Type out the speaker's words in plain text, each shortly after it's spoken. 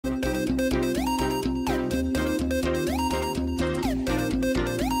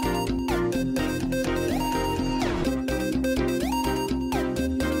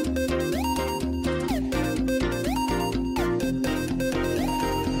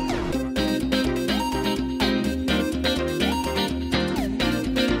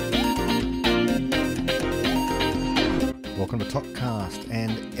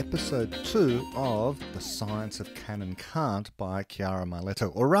episode 2 of The Science of Can and Can't by Chiara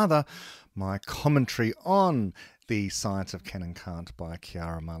Marletto, or rather, my commentary on The Science of Can and Can't by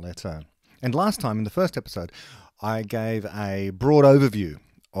Chiara Marletto. And last time, in the first episode, I gave a broad overview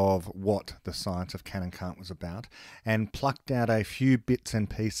of what The Science of Can and Can't was about, and plucked out a few bits and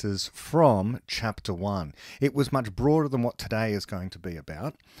pieces from Chapter 1. It was much broader than what today is going to be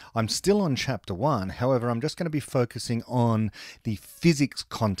about. I'm still on Chapter 1, however, I'm just going to be focusing on the physics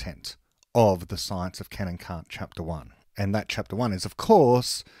content of The Science of Can and Can't Chapter 1. And that Chapter 1 is, of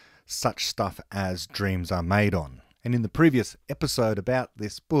course, such stuff as dreams are made on. And in the previous episode about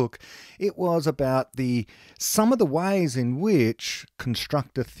this book, it was about some of the ways in which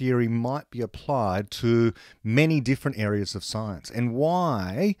constructor theory might be applied to many different areas of science, and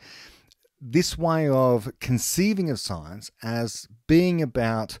why this way of conceiving of science as being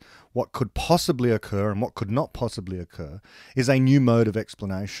about what could possibly occur and what could not possibly occur is a new mode of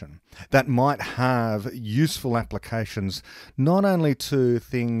explanation that might have useful applications not only to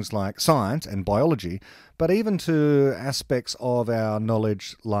things like science and biology, but even to aspects of our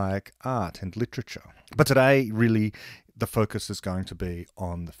knowledge like art and literature. But today, really, the focus is going to be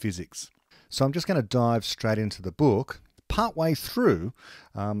on the physics. So I'm just going to dive straight into the book, partway through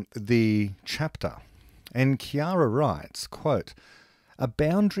the chapter. And Chiara writes, quote, "A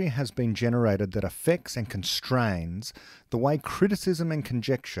boundary has been generated that affects and constrains the way criticism and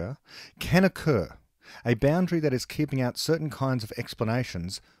conjecture can occur, a boundary that is keeping out certain kinds of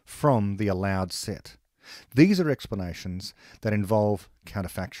explanations from the allowed set. These are explanations that involve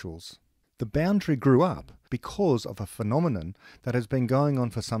counterfactuals. The boundary grew up because of a phenomenon that has been going on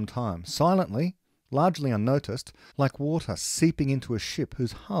for some time, silently, largely unnoticed, like water seeping into a ship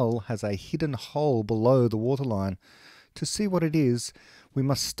whose hull has a hidden hole below the waterline. To see what it is, we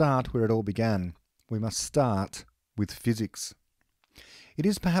must start where it all began. We must start with physics. It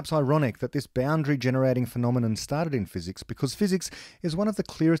is perhaps ironic that this boundary-generating phenomenon started in physics, because physics is one of the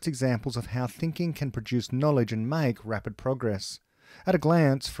clearest examples of how thinking can produce knowledge and make rapid progress. At a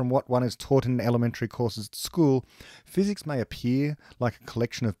glance, from what one is taught in elementary courses at school, physics may appear like a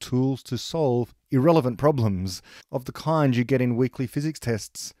collection of tools to solve irrelevant problems of the kind you get in weekly physics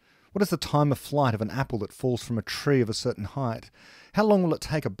tests. What is the time of flight of an apple that falls from a tree of a certain height? How long will it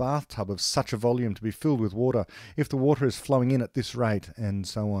take a bathtub of such a volume to be filled with water if the water is flowing in at this rate, and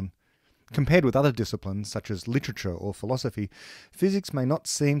so on? Compared with other disciplines, such as literature or philosophy, physics may not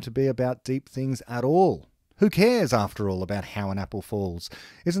seem to be about deep things at all. Who cares, after all, about how an apple falls?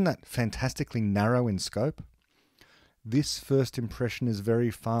 Isn't that fantastically narrow in scope? This first impression is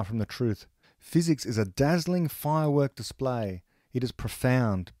very far from the truth. Physics is a dazzling firework display. It is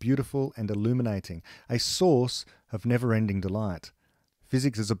profound, beautiful, and illuminating, a source of never-ending delight.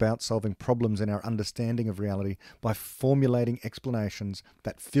 Physics is about solving problems in our understanding of reality by formulating explanations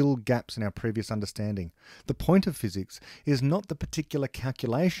that fill gaps in our previous understanding. The point of physics is not the particular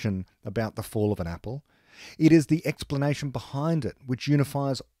calculation about the fall of an apple. It is the explanation behind it, which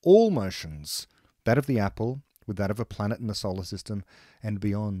unifies all motions, that of the apple with that of a planet in the solar system and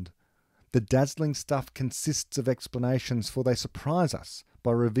beyond. The dazzling stuff consists of explanations, for they surprise us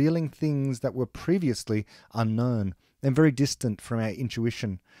by revealing things that were previously unknown and very distant from our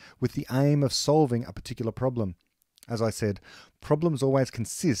intuition, with the aim of solving a particular problem. As I said, problems always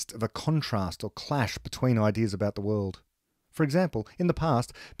consist of a contrast or clash between ideas about the world. For example, in the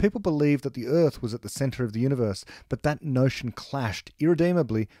past, people believed that the Earth was at the centre of the universe, but that notion clashed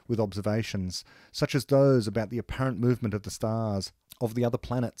irredeemably with observations, such as those about the apparent movement of the stars, of the other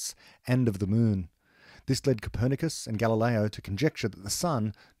planets, and of the moon. This led Copernicus and Galileo to conjecture that the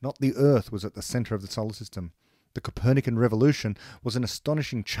Sun, not the Earth, was at the centre of the solar system. The Copernican revolution was an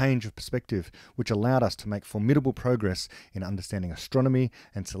astonishing change of perspective, which allowed us to make formidable progress in understanding astronomy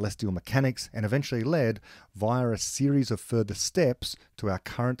and celestial mechanics, and eventually led, via a series of further steps, to our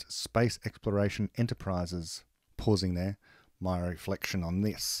current space exploration enterprises. Pausing there, my reflection on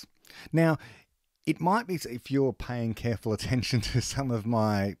this. Now, it might be, if you're paying careful attention to some of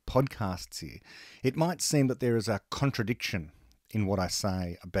my podcasts here, it might seem that there is a contradiction in what I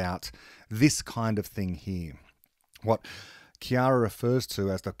say about this kind of thing here. What Chiara refers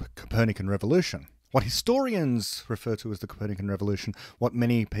to as the Copernican revolution, what historians refer to as the Copernican revolution, what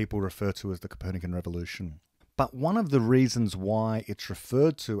many people refer to as the Copernican revolution. But one of the reasons why it's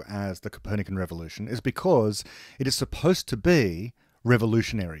referred to as the Copernican revolution is because it is supposed to be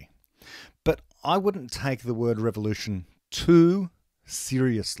revolutionary. But I wouldn't take the word revolution too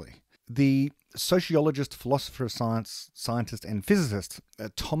seriously. The sociologist, philosopher of science, scientist and physicist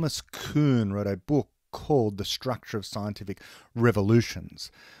Thomas Kuhn wrote a book called The Structure of Scientific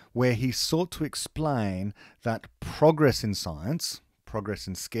Revolutions, where he sought to explain that progress in science, progress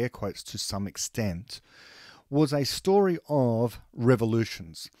in scare quotes to some extent, was a story of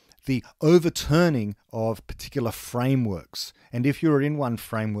revolutions, the overturning of particular frameworks. And if you were in one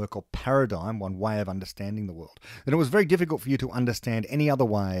framework or paradigm, one way of understanding the world, then it was very difficult for you to understand any other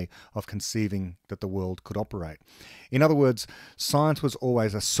way of conceiving that the world could operate. In other words, science was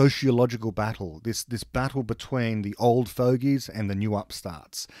always a sociological battle, this battle between the old fogies and the new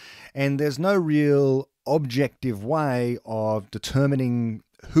upstarts. And there's no real objective way of determining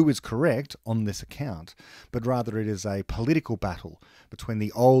who is correct on this account, but rather it is a political battle between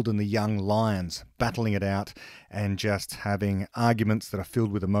the old and the young lions battling it out and just having arguments that are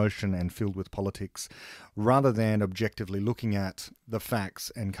filled with emotion and filled with politics, rather than objectively looking at the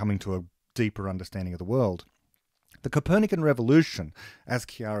facts and coming to a deeper understanding of the world. The Copernican revolution, as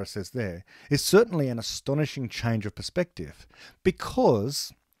Chiara says there, is certainly an astonishing change of perspective,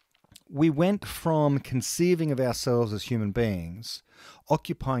 because we went from conceiving of ourselves as human beings,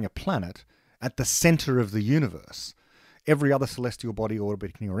 occupying a planet at the center of the universe, every other celestial body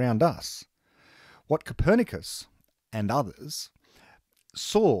orbiting around us. What Copernicus and others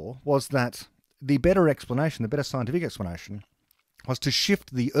saw was that the better explanation, the better scientific explanation, was to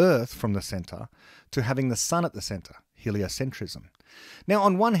shift the Earth from the center to having the sun at the center, heliocentrism. Now,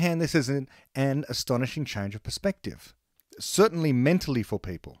 on one hand, this is an astonishing change of perspective, certainly mentally for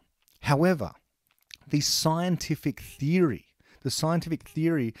people. However, the scientific theory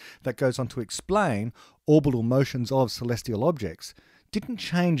that goes on to explain orbital motions of celestial objects didn't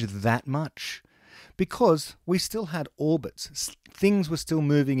change that much, because we still had orbits. Things were still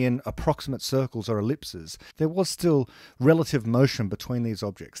moving in approximate circles or ellipses. There was still relative motion between these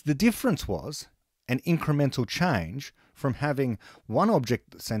objects. The difference was an incremental change from having one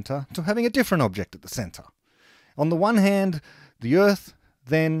object at the center to having a different object at the center. On the one hand, the Earth,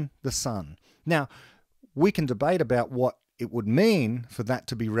 then the sun. Now, we can debate about what it would mean for that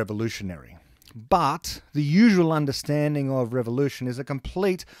to be revolutionary. But the usual understanding of revolution is a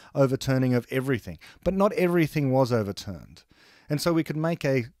complete overturning of everything. But not everything was overturned. And so we could make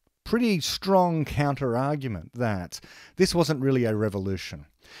a pretty strong counter-argument that this wasn't really a revolution.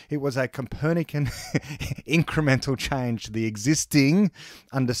 It was a Copernican incremental change to the existing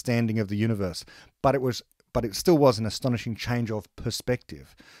understanding of the universe. But it still was an astonishing change of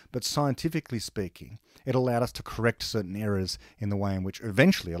perspective. But scientifically speaking, it allowed us to correct certain errors in the way in which,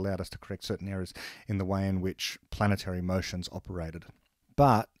 eventually allowed us to correct certain errors in the way in which planetary motions operated.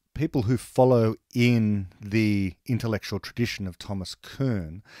 But people who follow in the intellectual tradition of Thomas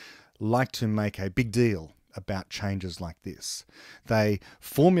Kuhn like to make a big deal about changes like this. They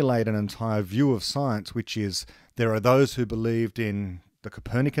formulate an entire view of science, which is there are those who believed in the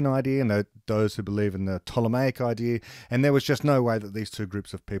Copernican idea and those who believe in the Ptolemaic idea, and there was just no way that these two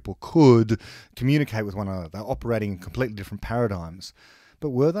groups of people could communicate with one another. They're operating in completely different paradigms.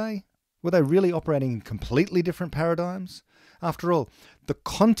 But were they? Were they really operating in completely different paradigms? After all, the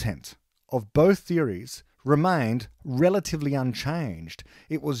content of both theories remained relatively unchanged.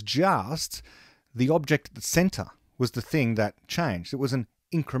 It was just the object at the center was the thing that changed. It was an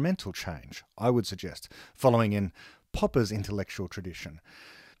incremental change, I would suggest, following in Popper's intellectual tradition.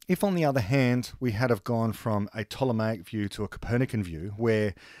 If, on the other hand, we had have gone from a Ptolemaic view to a Copernican view,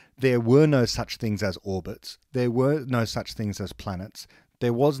 where there were no such things as orbits, there were no such things as planets,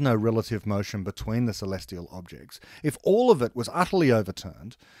 there was no relative motion between the celestial objects, if all of it was utterly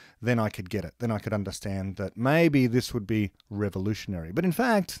overturned, then I could get it. Then I could understand that maybe this would be revolutionary. But in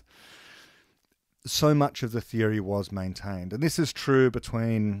fact, so much of the theory was maintained. And this is true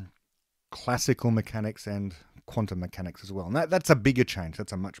between classical mechanics and quantum mechanics as well. And that's a bigger change.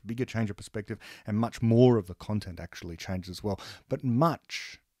 That's a much bigger change of perspective, and much more of the content actually changes as well. But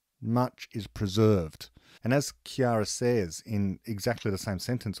much is preserved. And as Chiara says in exactly the same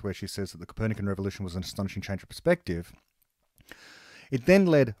sentence where she says that the Copernican revolution was an astonishing change of perspective, it then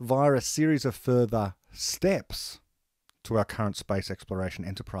led via a series of further steps to our current space exploration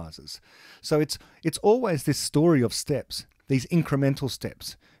enterprises. So it's always this story of steps, these incremental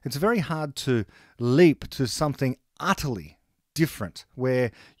steps. It's very hard to leap to something utterly different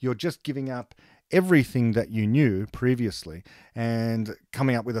where you're just giving up everything that you knew previously and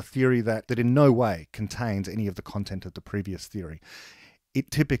coming up with a theory that in no way contains any of the content of the previous theory.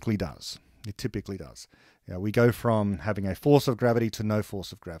 It typically does. It typically does. You know, we go from having a force of gravity to no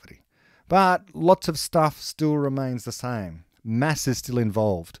force of gravity. But lots of stuff still remains the same. Mass is still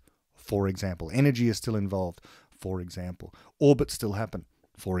involved, for example. Energy is still involved, for example. Orbits still happen,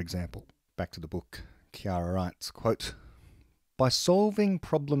 for example. Back to the book. Chiara writes, quote, "By solving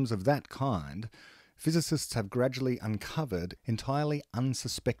problems of that kind, physicists have gradually uncovered entirely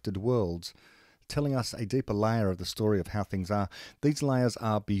unsuspected worlds, telling us a deeper layer of the story of how things are. These layers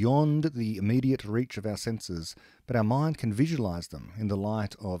are beyond the immediate reach of our senses, but our mind can visualize them in the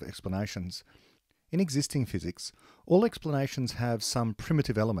light of explanations. In existing physics, all explanations have some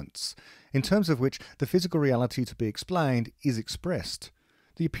primitive elements, in terms of which the physical reality to be explained is expressed.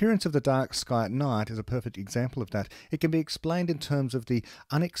 The appearance of the dark sky at night is a perfect example of that. It can be explained in terms of the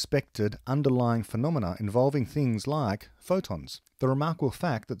unexpected underlying phenomena involving things like photons, the remarkable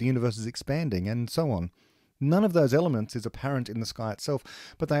fact that the universe is expanding, and so on. None of those elements is apparent in the sky itself,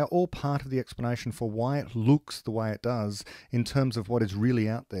 but they are all part of the explanation for why it looks the way it does in terms of what is really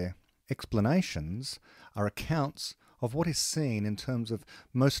out there. Explanations are accounts of what is seen in terms of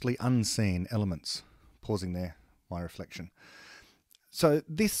mostly unseen elements. Pausing there, my reflection. So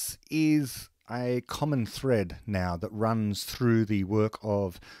this is a common thread now that runs through the work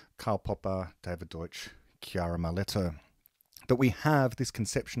of Karl Popper, David Deutsch, Chiara Marletto, that we have this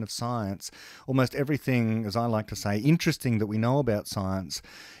conception of science. Almost everything, as I like to say, interesting that we know about science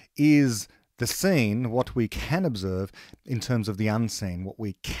is the seen, what we can observe, in terms of the unseen, what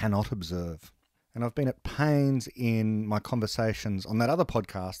we cannot observe. And I've been at pains in my conversations on that other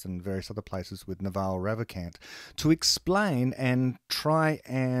podcast and various other places with Naval Ravikant to explain and try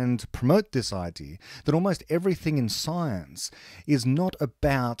and promote this idea that almost everything in science is not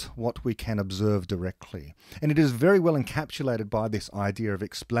about what we can observe directly. And it is very well encapsulated by this idea of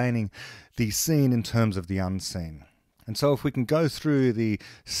explaining the seen in terms of the unseen. And so if we can go through the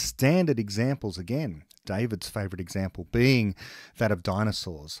standard examples again, David's favourite example being that of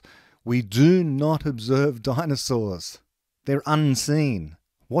dinosaurs. We do not observe dinosaurs. They're unseen.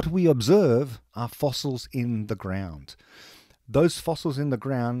 What we observe are fossils in the ground. Those fossils in the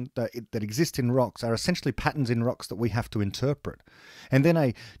ground that exist in rocks are essentially patterns in rocks that we have to interpret. And then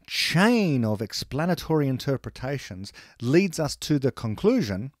a chain of explanatory interpretations leads us to the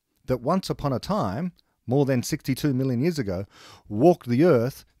conclusion that once upon a time, more than 62 million years ago, walked the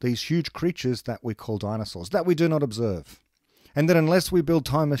earth these huge creatures that we call dinosaurs, that we do not observe. And that unless we build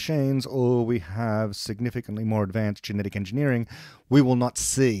time machines or we have significantly more advanced genetic engineering, we will not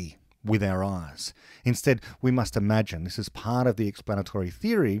see with our eyes. Instead, we must imagine. This is part of the explanatory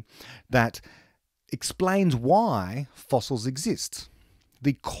theory that explains why fossils exist.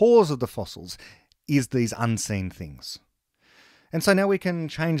 The cause of the fossils is these unseen things. And so now we can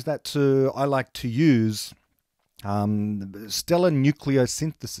change that to, I like to use stellar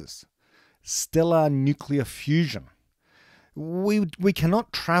nucleosynthesis, stellar nuclear fusion. We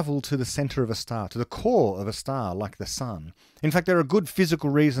cannot travel to the center of a star, to the core of a star like the sun. In fact, there are good physical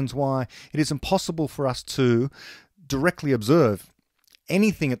reasons why it is impossible for us to directly observe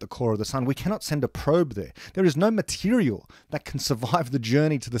anything at the core of the sun. We cannot send a probe there. There is no material that can survive the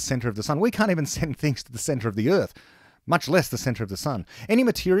journey to the center of the sun. We can't even send things to the center of the earth, much less the center of the sun. Any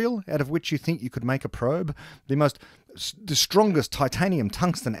material out of which you think you could make a probe, the strongest titanium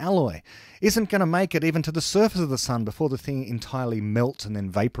tungsten alloy, isn't going to make it even to the surface of the sun before the thing entirely melts and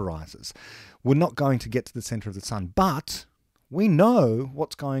then vaporizes. We're not going to get to the center of the sun, but we know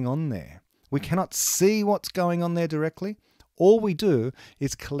what's going on there. We cannot see what's going on there directly. All we do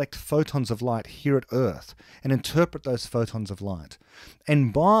is collect photons of light here at Earth and interpret those photons of light.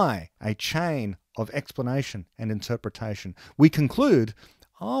 And by a chain of explanation and interpretation, we conclude,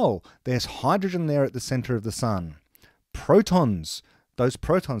 oh, there's hydrogen there at the center of the sun. Protons, those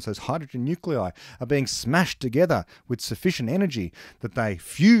hydrogen nuclei, are being smashed together with sufficient energy that they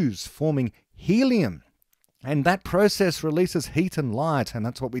fuse, forming helium. And that process releases heat and light, and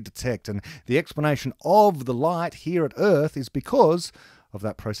that's what we detect. And the explanation of the light here at Earth is because of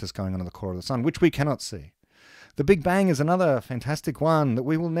that process going on in the core of the sun, which we cannot see. The Big Bang is another fantastic one, that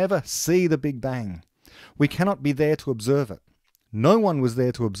we will never see the Big Bang. We cannot be there to observe it. No one was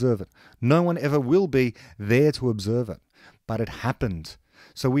there to observe it. No one ever will be there to observe it. But it happened.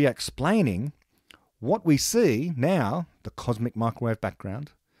 So we are explaining what we see now, the cosmic microwave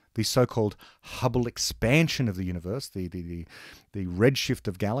background, the so-called Hubble expansion of the universe, the redshift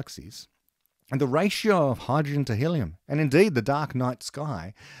of galaxies, and the ratio of hydrogen to helium, and indeed the dark night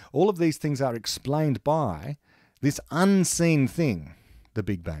sky. All of these things are explained by this unseen thing, the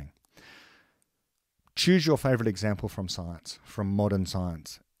Big Bang. Choose your favorite example from science, from modern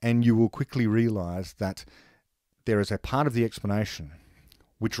science, and you will quickly realize that there is a part of the explanation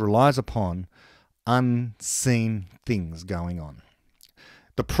which relies upon unseen things going on.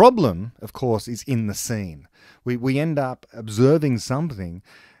 The problem, of course, is in the seen. We end up observing something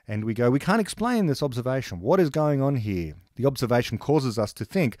and we go, we can't explain this observation. What is going on here? The observation causes us to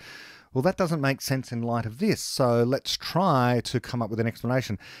think, well, that doesn't make sense in light of this, so let's try to come up with an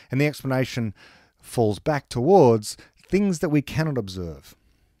explanation. And the explanation falls back towards things that we cannot observe.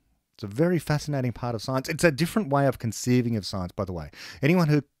 It's a very fascinating part of science. It's a different way of conceiving of science, by the way. Anyone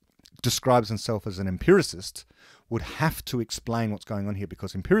who describes himself as an empiricist would have to explain what's going on here,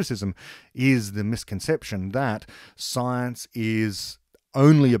 because empiricism is the misconception that science is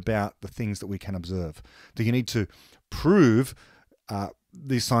only about the things that we can observe, that you need to prove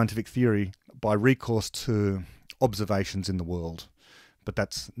the scientific theory by recourse to observations in the world. But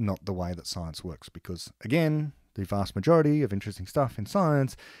that's not the way that science works, because, again, the vast majority of interesting stuff in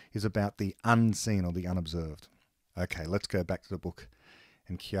science is about the unseen or the unobserved. Okay, let's go back to the book.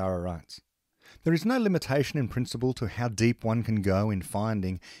 And Chiara writes, "There is no limitation in principle to how deep one can go in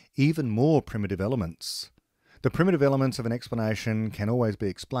finding even more primitive elements. The primitive elements of an explanation can always be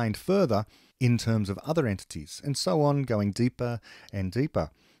explained further in terms of other entities, and so on, going deeper and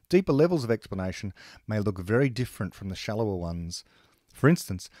deeper. Deeper levels of explanation may look very different from the shallower ones. For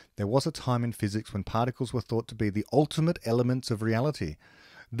instance, there was a time in physics when particles were thought to be the ultimate elements of reality.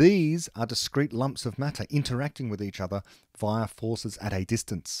 These are discrete lumps of matter interacting with each other via forces at a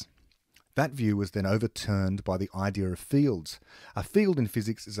distance. That view was then overturned by the idea of fields. A field in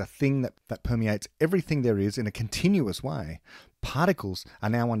physics is a thing that permeates everything there is in a continuous way. Particles are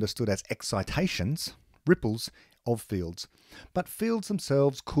now understood as excitations, ripples, of fields. But fields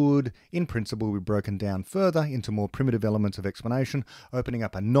themselves could, in principle, be broken down further into more primitive elements of explanation, opening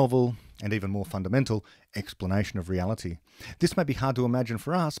up a novel and even more fundamental explanation of reality. This may be hard to imagine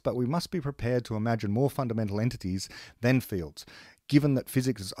for us, but we must be prepared to imagine more fundamental entities than fields. Given that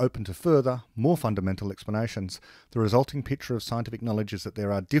physics is open to further, more fundamental explanations, the resulting picture of scientific knowledge is that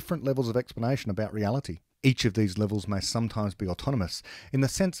there are different levels of explanation about reality. Each of these levels may sometimes be autonomous, in the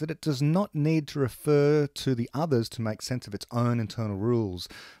sense that it does not need to refer to the others to make sense of its own internal rules.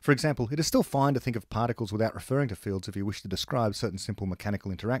 For example, it is still fine to think of particles without referring to fields if you wish to describe certain simple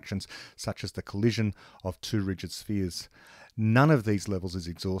mechanical interactions, such as the collision of two rigid spheres. None of these levels is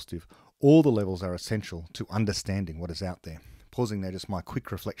exhaustive. All the levels are essential to understanding what is out there. Pausing there, just my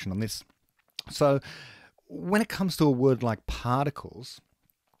quick reflection on this. So, when it comes to a word like particles,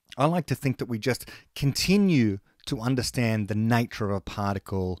 I like to think that we just continue to understand the nature of a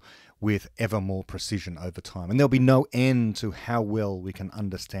particle with ever more precision over time. And there'll be no end to how well we can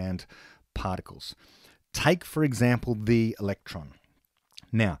understand particles. Take, for example, the electron.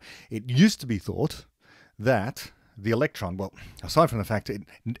 Now, it used to be thought that the electron, well, aside from the fact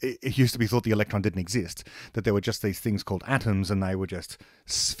it used to be thought the electron didn't exist, that there were just these things called atoms and they were just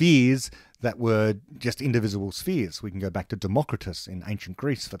spheres that were just indivisible spheres. We can go back to Democritus in ancient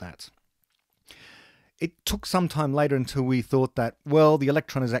Greece for that. It took some time later until we thought that, well, the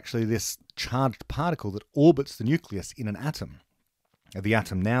electron is actually this charged particle that orbits the nucleus in an atom. The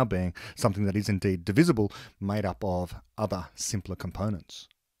atom now being something that is indeed divisible, made up of other simpler components.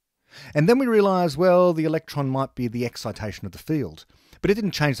 And then we realised, well, the electron might be the excitation of the field. But it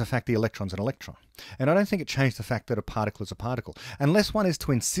didn't change the fact the electron's an electron. And I don't think it changed the fact that a particle is a particle. Unless one is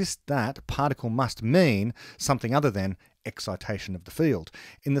to insist that particle must mean something other than excitation of the field.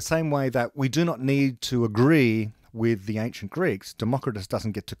 In the same way that we do not need to agree with the ancient Greeks, Democritus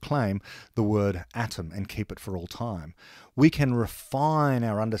doesn't get to claim the word atom and keep it for all time. We can refine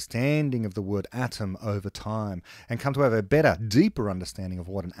our understanding of the word atom over time and come to have a better, deeper understanding of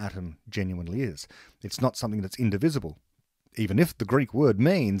what an atom genuinely is. It's not something that's indivisible, even if the Greek word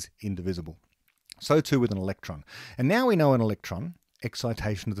means indivisible. So too with an electron. And now we know an electron,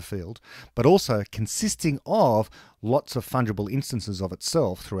 excitation of the field, but also consisting of lots of fungible instances of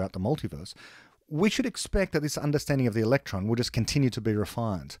itself throughout the multiverse. We should expect that this understanding of the electron will just continue to be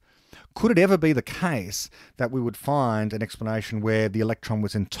refined. Could it ever be the case that we would find an explanation where the electron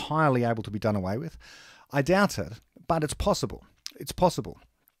was entirely able to be done away with? I doubt it, but it's possible. It's possible.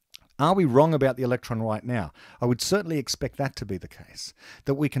 Are we wrong about the electron right now? I would certainly expect that to be the case,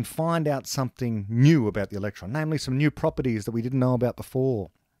 that we can find out something new about the electron, namely some new properties that we didn't know about before.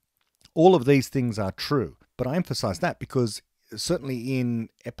 All of these things are true, but I emphasize that because certainly in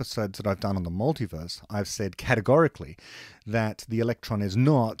episodes that I've done on the multiverse, I've said categorically that the electron is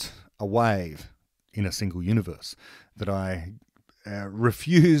not a wave in a single universe, that I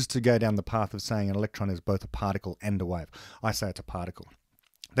refuse to go down the path of saying an electron is both a particle and a wave. I say it's a particle.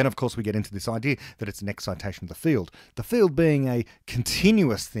 Then, of course, we get into this idea that it's an excitation of the field being a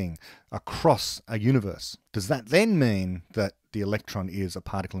continuous thing across a universe. Does that then mean that the electron is a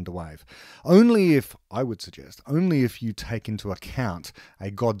particle and a wave? Only if, I would suggest, only if you take into account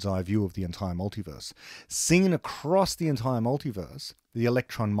a God's eye view of the entire multiverse. Seen across the entire multiverse, the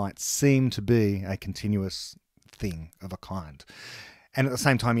electron might seem to be a continuous thing of a kind. And at the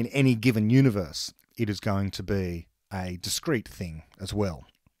same time, in any given universe, it is going to be a discrete thing as well.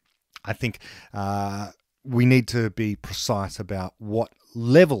 I think we need to be precise about what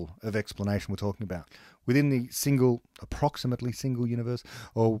level of explanation we're talking about within the approximately single universe,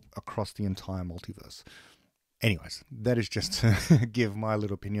 or across the entire multiverse. Anyways, that is just to give my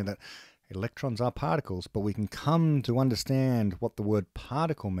little opinion that electrons are particles, but we can come to understand what the word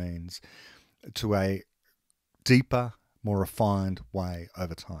particle means to a deeper, more refined way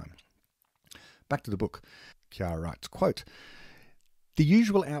over time. Back to the book. Chiara writes, quote, "The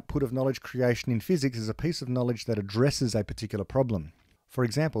usual output of knowledge creation in physics is a piece of knowledge that addresses a particular problem. For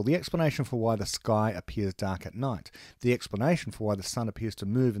example, the explanation for why the sky appears dark at night, the explanation for why the sun appears to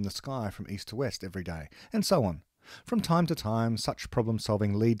move in the sky from east to west every day, and so on. From time to time, such problem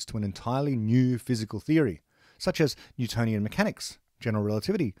solving leads to an entirely new physical theory, such as Newtonian mechanics, general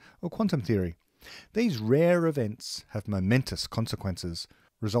relativity, or quantum theory. These rare events have momentous consequences,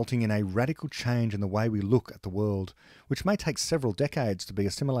 resulting in a radical change in the way we look at the world, which may take several decades to be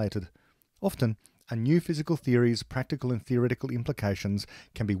assimilated. Often, a new physical theory's practical and theoretical implications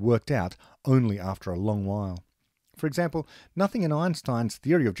can be worked out only after a long while. For example, nothing in Einstein's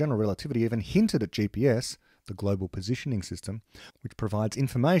theory of general relativity even hinted at GPS, the global positioning system, which provides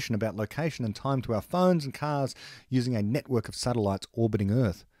information about location and time to our phones and cars using a network of satellites orbiting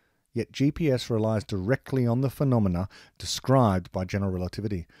Earth. Yet GPS relies directly on the phenomena described by general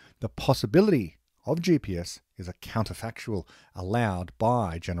relativity. The possibility of GPS is a counterfactual allowed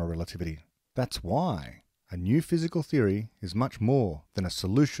by general relativity. That's why a new physical theory is much more than a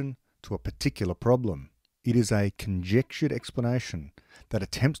solution to a particular problem. It is a conjectured explanation that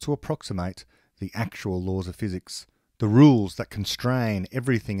attempts to approximate the actual laws of physics, the rules that constrain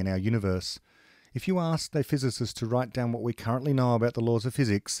everything in our universe. If you asked a physicist to write down what we currently know about the laws of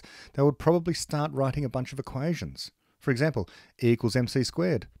physics, they would probably start writing a bunch of equations. For example, E equals mc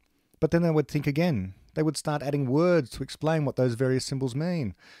squared. But then they would think again. They would start adding words to explain what those various symbols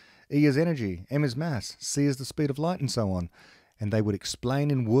mean. E is energy, m is mass, c is the speed of light, and so on. And they would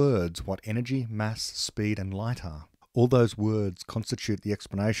explain in words what energy, mass, speed, and light are. All those words constitute the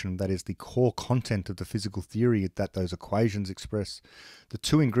explanation that is the core content of the physical theory that those equations express. The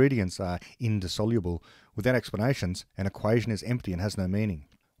two ingredients are indissoluble. Without explanations, an equation is empty and has no meaning.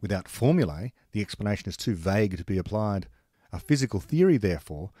 Without formulae, the explanation is too vague to be applied. A physical theory,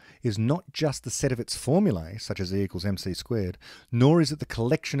 therefore, is not just the set of its formulae, such as E equals mc squared, nor is it the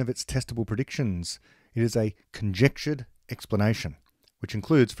collection of its testable predictions. It is a conjectured explanation, which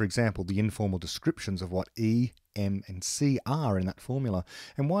includes, for example, the informal descriptions of what E, M, and C are in that formula,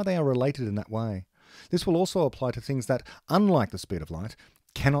 and why they are related in that way. This will also apply to things that, unlike the speed of light,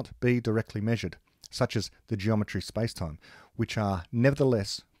 cannot be directly measured, such as the geometry spacetime, which are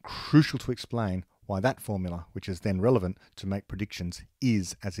nevertheless crucial to explain why that formula, which is then relevant to make predictions,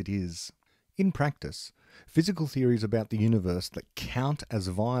 is as it is. In practice, physical theories about the universe that count as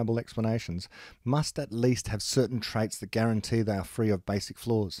viable explanations must at least have certain traits that guarantee they are free of basic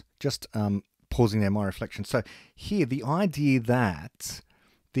flaws. Just pausing there, my reflection. So here, the idea that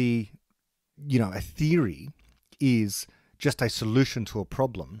a theory is just a solution to a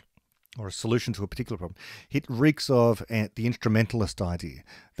problem, or a solution to a particular problem, it reeks of the instrumentalist idea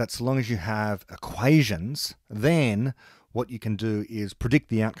that so long as you have equations, then what you can do is predict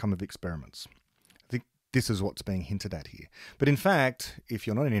the outcome of experiments. I think this is what's being hinted at here. But in fact, if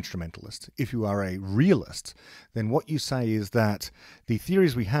you're not an instrumentalist, if you are a realist, then what you say is that the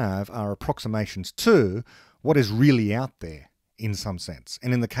theories we have are approximations to what is really out there in some sense.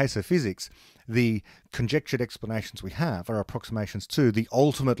 And in the case of physics, the conjectured explanations we have are approximations to the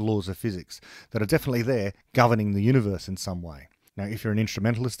ultimate laws of physics that are definitely there governing the universe in some way. Now, if you're an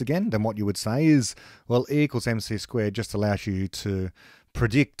instrumentalist again, then what you would say is, well, E equals mc squared just allows you to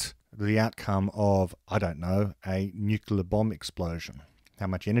predict the outcome of, I don't know, a nuclear bomb explosion, how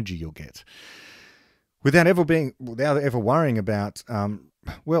much energy you'll get, without ever worrying about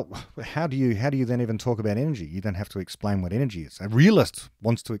how do you then even talk about energy? You then have to explain what energy is. A realist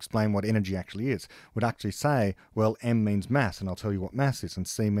wants to explain what energy actually is, would actually say, well, m means mass, and I'll tell you what mass is, and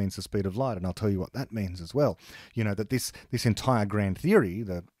c means the speed of light, and I'll tell you what that means as well. You know, that this entire grand theory,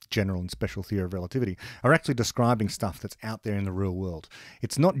 the general and special theory of relativity, are actually describing stuff that's out there in the real world.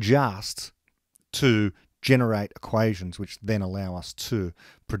 It's not just to generate equations which then allow us to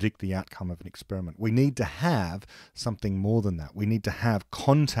predict the outcome of an experiment. We need to have something more than that. We need to have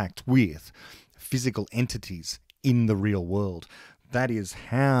contact with physical entities in the real world. That is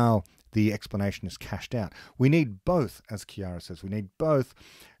how the explanation is cashed out. We need both, as Chiara says, we need both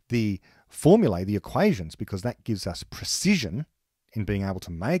the formulae, the equations, because that gives us precision in being able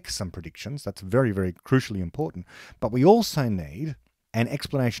to make some predictions. That's very, very crucially important. But we also need an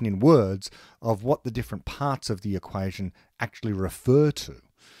explanation in words of what the different parts of the equation actually refer to.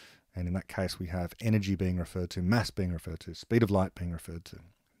 And in that case, we have energy being referred to, mass being referred to, speed of light being referred to.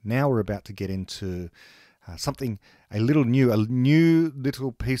 Now we're about to get into something a new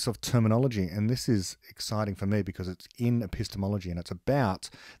little piece of terminology. And this is exciting for me because it's in epistemology and it's about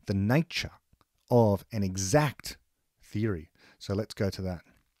the nature of an exact theory. So let's go to that.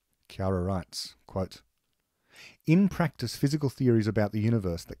 Chiara writes, quote, "In practice, physical theories about the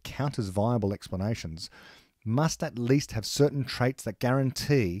universe that count as viable explanations must at least have certain traits that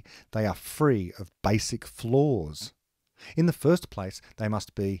guarantee they are free of basic flaws. In the first place, they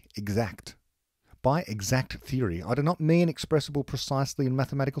must be exact. By exact theory, I do not mean expressible precisely in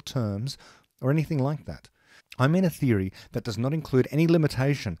mathematical terms or anything like that. I mean a theory that does not include any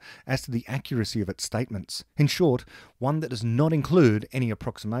limitation as to the accuracy of its statements. In short, one that does not include any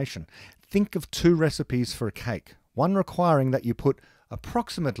approximation. Think of two recipes for a cake, one requiring that you put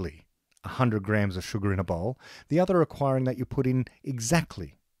approximately 100 grams of sugar in a bowl, the other requiring that you put in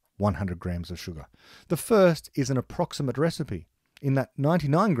exactly 100 grams of sugar. The first is an approximate recipe, in that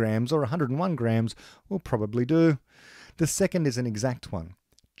 99 grams or 101 grams will probably do. The second is an exact one.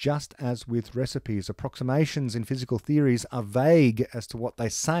 Just as with recipes, approximations in physical theories are vague as to what they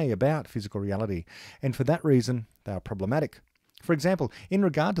say about physical reality, and for that reason, they are problematic. For example, in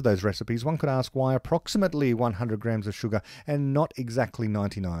regard to those recipes, one could ask why approximately 100 grams of sugar and not exactly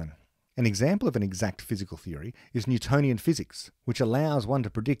 99. An example of an exact physical theory is Newtonian physics, which allows one to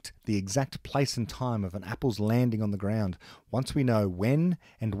predict the exact place and time of an apple's landing on the ground once we know when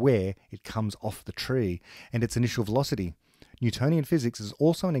and where it comes off the tree and its initial velocity. Newtonian physics is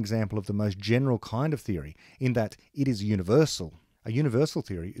also an example of the most general kind of theory, in that it is universal. A universal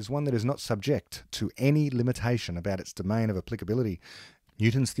theory is one that is not subject to any limitation about its domain of applicability.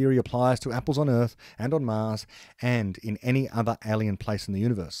 Newton's theory applies to apples on Earth and on Mars and in any other alien place in the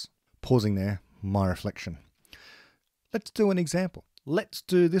universe. Pausing there, my reflection. Let's do an example. Let's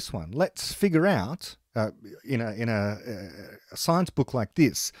do this one. Let's figure out, in a science book like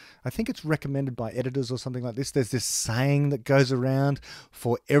this, I think it's recommended by editors or something like this. There's this saying that goes around: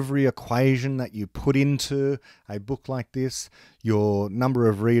 for every equation that you put into a book like this, your number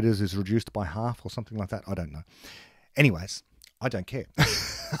of readers is reduced by half or something like that. I don't know. Anyways, I don't care.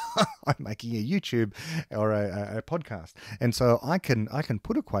 I'm making a YouTube or a podcast. And so I can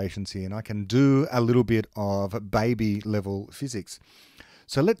put equations here and I can do a little bit of baby level physics.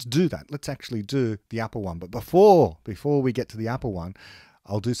 So let's do that. Let's actually do the apple one. But before we get to the apple one,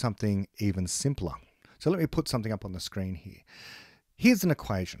 I'll do something even simpler. So let me put something up on the screen here. Here's an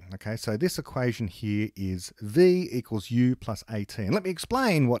equation, okay? So this equation here is V equals U plus AT. And let me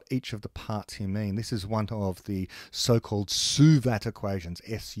explain what each of the parts here mean. This is one of the so-called SUVAT equations,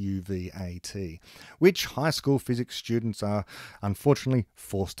 S-U-V-A-T, which high school physics students are unfortunately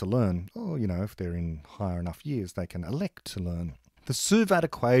forced to learn. Or, if they're in higher enough years, they can elect to learn. The SUVAT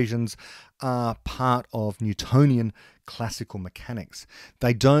equations are part of Newtonian classical mechanics.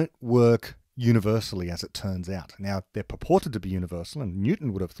 They don't work universally, as it turns out. Now, they're purported to be universal, and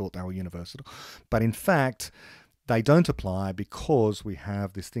Newton would have thought they were universal, but in fact, they don't apply because we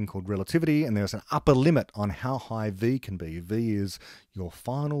have this thing called relativity, and there's an upper limit on how high V can be. V is your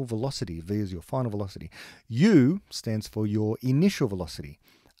final velocity. V is your final velocity. U stands for your initial velocity.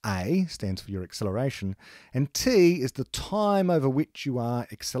 A stands for your acceleration, and T is the time over which you are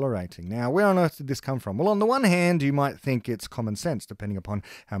accelerating. Now, where on earth did this come from? Well, on the one hand, you might think it's common sense, depending upon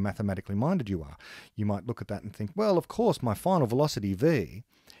how mathematically minded you are. You might look at that and think, well, of course, my final velocity, V,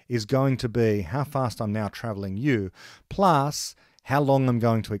 is going to be how fast I'm now traveling, U, plus how long I'm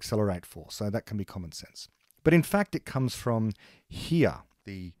going to accelerate for. So that can be common sense. But in fact, it comes from here,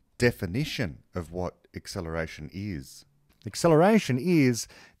 the definition of what acceleration is. Acceleration is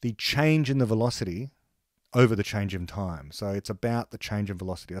the change in the velocity over the change in time. So it's about the change in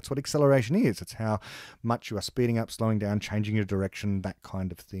velocity. That's what acceleration is. It's how much you are speeding up, slowing down, changing your direction, that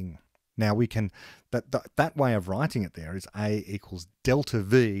kind of thing. Now we can, that way of writing it there is A equals delta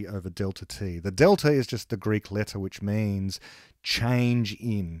V over delta T. The delta is just the Greek letter which means change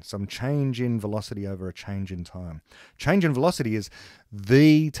in, some change in velocity over a change in time. Change in velocity is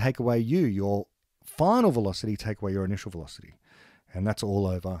V take away U, your final velocity take away your initial velocity. And that's all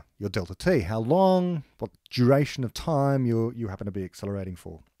over your delta T. How long, what duration of time you happen to be accelerating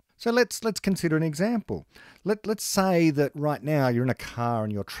for. So let's consider an example. Let's say that right now you're in a car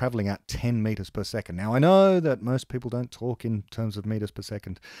and you're traveling at 10 meters per second. Now I know that most people don't talk in terms of meters per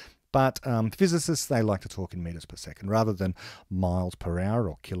second, but physicists, they like to talk in meters per second rather than miles per hour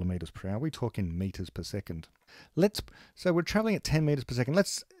or kilometers per hour. We talk in meters per second. So we're traveling at 10 meters per second.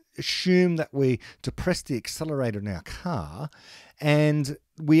 Let's assume that we depress the accelerator in our car and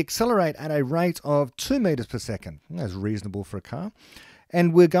we accelerate at a rate of 2 meters per second. That's reasonable for a car.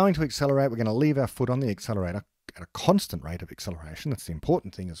 And we're going to accelerate. We're going to leave our foot on the accelerator at a constant rate of acceleration. That's the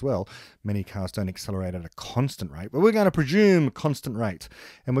important thing as well. Many cars don't accelerate at a constant rate, but we're going to presume constant rate.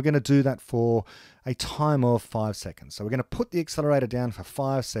 And we're going to do that for a time of 5 seconds. So we're going to put the accelerator down for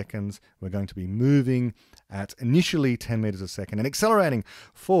 5 seconds. We're going to be moving at initially 10 meters a second and accelerating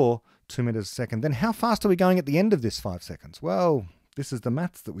for 2 meters a second. Then how fast are we going at the end of this 5 seconds? Well, this is the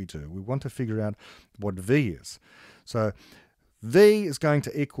maths that we do. We want to figure out what v is. So v is going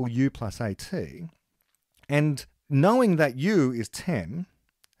to equal u plus at. And knowing that u is 10,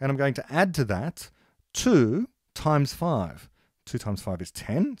 and I'm going to add to that 2 times 5. 2 times 5 is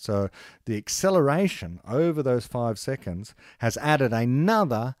 10. So the acceleration over those 5 seconds has added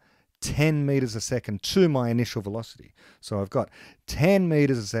another 10 meters a second to my initial velocity. So I've got 10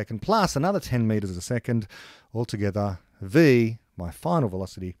 meters a second plus another 10 meters a second. Altogether, v, my final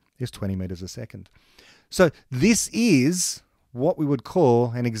velocity, is 20 meters a second. So this is what we would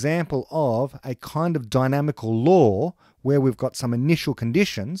call an example of a kind of dynamical law where we've got some initial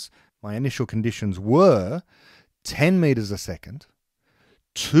conditions. My initial conditions were 10 meters a second,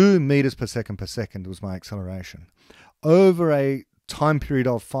 2 meters per second was my acceleration over a time period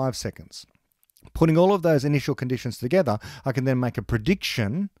of 5 seconds. Putting all of those initial conditions together, I can then make a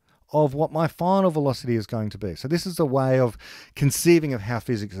prediction of what my final velocity is going to be. So this is a way of conceiving of how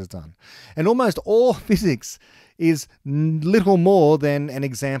physics is done. And almost all physics is little more than an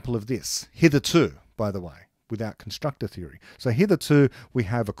example of this. Hitherto, by the way, without constructor theory. So hitherto, we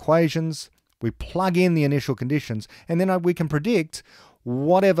have equations, we plug in the initial conditions, and then we can predict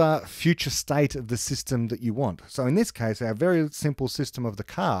whatever future state of the system that you want. So in this case, our very simple system of the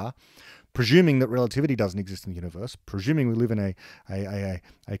car, presuming that relativity doesn't exist in the universe, presuming we live in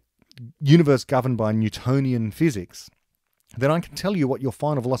a universe governed by Newtonian physics, then I can tell you what your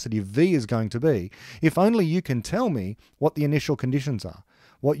final velocity of v is going to be, if only you can tell me what the initial conditions are,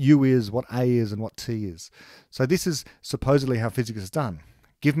 what u is, what a is, and what t is. So this is supposedly how physics is done.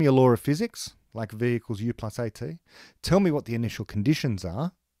 Give me a law of physics, like v equals u plus at. Tell me what the initial conditions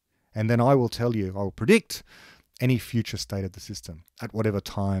are, and then I will tell you, I will predict any future state of the system at whatever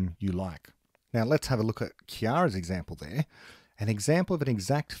time you like. Now let's have a look at Chiara's example there. An example of an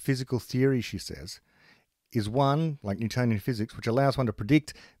exact physical theory, she says, is one, like Newtonian physics, which allows one to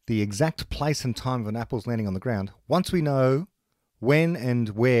predict the exact place and time of an apple's landing on the ground once we know when and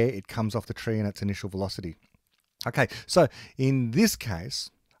where it comes off the tree and its initial velocity. Okay, so in this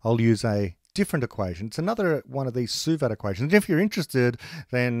case, I'll use a different equation. It's another one of these Suvat equations. And if you're interested,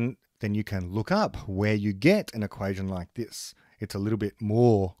 then you can look up where you get an equation like this. It's a little bit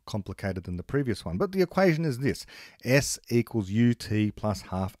more complicated than the previous one, but the equation is this: S equals ut plus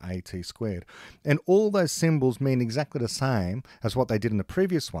half at squared. And all those symbols mean exactly the same as what they did in the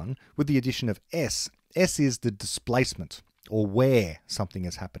previous one, with the addition of S. S is the displacement, or where something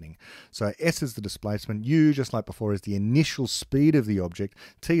is happening. So S is the displacement, U, just like before, is the initial speed of the object,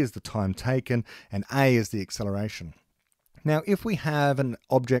 T is the time taken, and A is the acceleration. Now, if we have an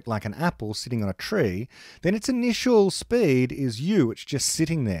object like an apple sitting on a tree, then its initial speed is u, it's just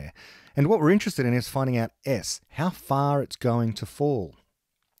sitting there. And what we're interested in is finding out s, how far it's going to fall.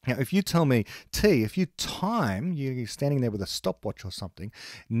 Now, if you tell me t, if you time, you're standing there with a stopwatch or something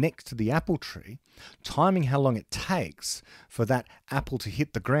next to the apple tree, timing how long it takes for that apple to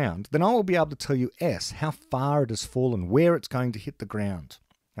hit the ground, then I will be able to tell you s, how far it has fallen, where it's going to hit the ground.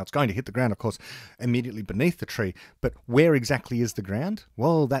 Now, it's going to hit the ground, of course, immediately beneath the tree, but where exactly is the ground?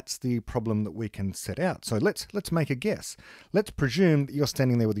 Well, that's the problem that we can set out. So let's make a guess. Let's presume that you're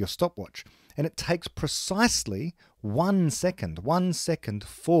standing there with your stopwatch, and it takes precisely 1 second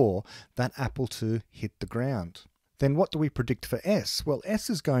for that apple to hit the ground. Then what do we predict for s? Well, s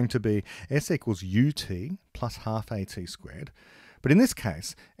is going to be s equals ut plus half at squared. But in this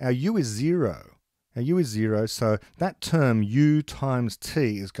case, our u is 0. Now u is 0, so that term u times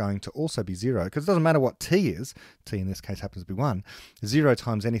t is going to also be 0, because it doesn't matter what t is. T in this case happens to be 1. 0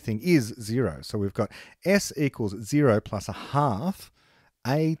 times anything is 0. So we've got s equals 0 plus a half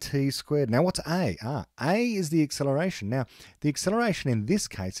at squared. Now what's a? A is the acceleration. Now the acceleration in this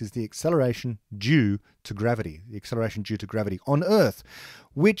case is the acceleration due to gravity. The acceleration due to gravity on Earth,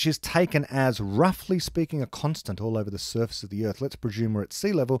 which is taken as, roughly speaking, a constant all over the surface of the Earth. Let's presume we're at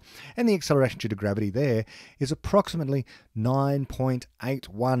sea level, and the acceleration due to gravity there is approximately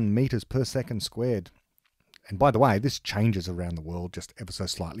 9.81 meters per second squared. And by the way, this changes around the world just ever so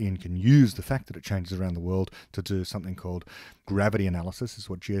slightly, and you can use the fact that it changes around the world to do something called gravity analysis. This is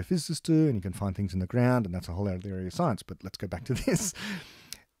what geophysicists do, and you can find things in the ground, and that's a whole other area of science. But let's go back to this.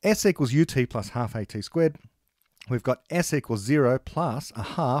 S equals ut plus half at squared. We've got s equals 0 plus a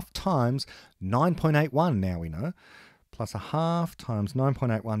half times 9.81, now we know, plus a half times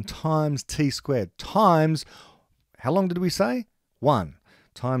 9.81 times t squared times, how long did we say? 1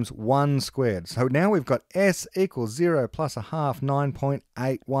 times 1 squared. So now we've got s equals 0 plus a half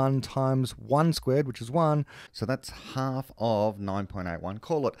 9.81 times 1 squared, which is 1. So that's half of 9.81.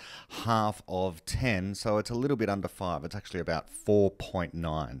 Call it half of 10. So it's a little bit under 5. It's actually about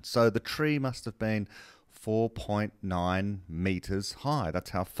 4.9. So the tree must have been 4.9 meters high. That's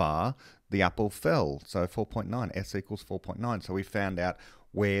how far the apple fell. So 4.9, s equals 4.9. So we found out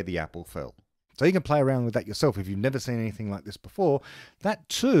where the apple fell. So you can play around with that yourself if you've never seen anything like this before. That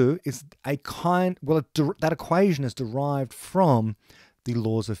too is a kind, well, that equation is derived from the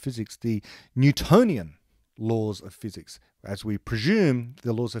laws of physics, the Newtonian laws of physics, as we presume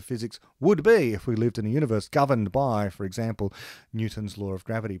the laws of physics would be if we lived in a universe governed by, for example, Newton's law of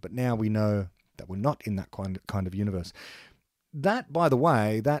gravity. But now we know that we're not in that kind of universe. That, by the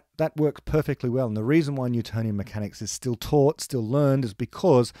way, that works perfectly well. And the reason why Newtonian mechanics is still taught, still learned, is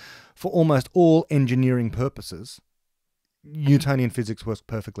because for almost all engineering purposes, Newtonian physics works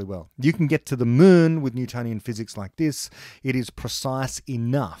perfectly well. You can get to the moon with Newtonian physics like this. It is precise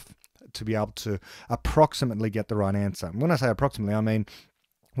enough to be able to approximately get the right answer. And when I say approximately, I mean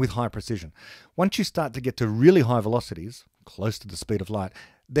with high precision. Once you start to get to really high velocities, close to the speed of light,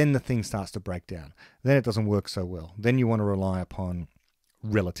 then the thing starts to break down. Then it doesn't work so well. Then you want to rely upon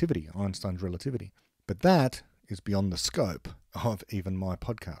relativity, Einstein's relativity. But that is beyond the scope of even my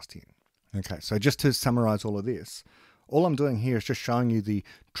podcast here. Okay, so just to summarize all of this, all I'm doing here is just showing you the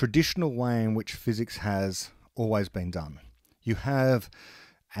traditional way in which physics has always been done. You have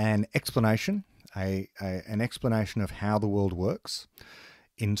an explanation, an explanation of how the world works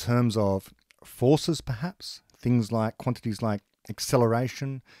in terms of forces, perhaps, things like quantities like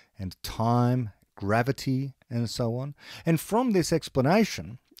acceleration and time, gravity, and so on. And from this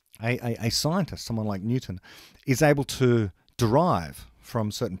explanation, a scientist, someone like Newton, is able to derive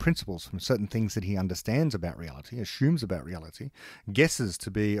from certain principles, from certain things that he understands about reality, assumes about reality, guesses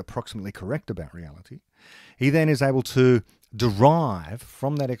to be approximately correct about reality. He then is able to derive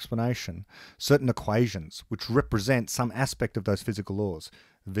from that explanation certain equations which represent some aspect of those physical laws.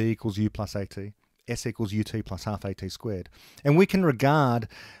 V equals U plus AT, S equals UT plus half AT squared. And we can regard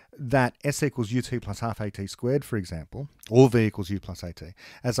that S equals UT plus half AT squared, for example, or V equals U plus AT,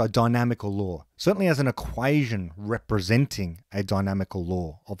 as a dynamical law, certainly as an equation representing a dynamical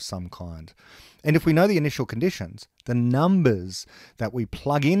law of some kind. And if we know the initial conditions, the numbers that we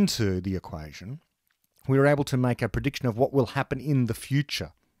plug into the equation, we are able to make a prediction of what will happen in the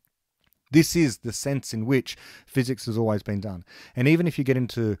future. This is the sense in which physics has always been done. And even if you get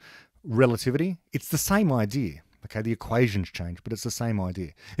into relativity, it's the same idea. Okay, the equations change, but it's the same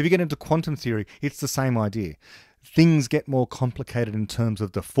idea. If you get into quantum theory, it's the same idea. Things get more complicated in terms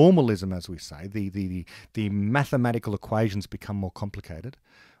of the formalism, as we say. The mathematical equations become more complicated.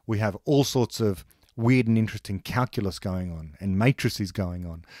 We have all sorts of weird and interesting calculus going on, and matrices going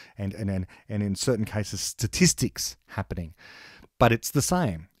on, and in certain cases statistics happening. But it's the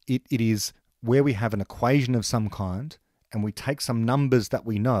same. It is where we have an equation of some kind, and we take some numbers that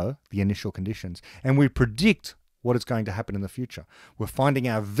we know, the initial conditions, and we predict what is going to happen in the future. We're finding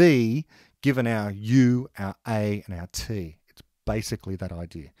our V given our U, our A, and our T. It's basically that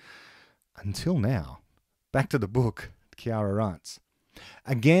idea. Until now. Back to the book, Chiara writes,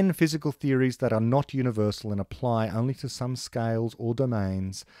 again, physical theories that are not universal and apply only to some scales or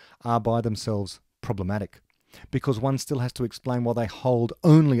domains are by themselves problematic, because one still has to explain why they hold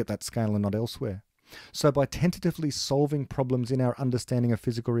only at that scale and not elsewhere. So by tentatively solving problems in our understanding of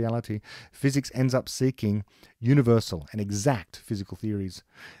physical reality, physics ends up seeking universal and exact physical theories.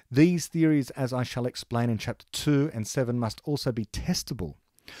 These theories, as I shall explain in chapter 2 and 7, must also be testable,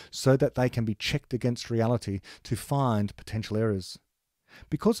 so that they can be checked against reality to find potential errors.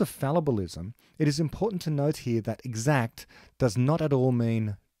 Because of fallibilism, it is important to note here that exact does not at all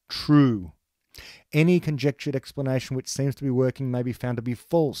mean true. Any conjectured explanation which seems to be working may be found to be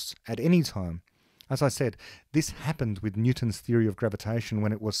false at any time. As I said, this happened with Newton's theory of gravitation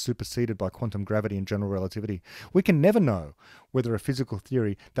when it was superseded by quantum gravity and general relativity. We can never know whether a physical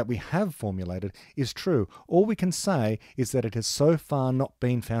theory that we have formulated is true. All we can say is that it has so far not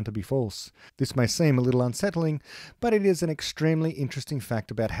been found to be false. This may seem a little unsettling, but it is an extremely interesting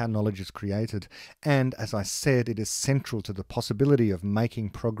fact about how knowledge is created. And as I said, it is central to the possibility of making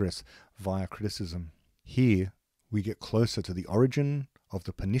progress via criticism. Here, we get closer to the origin of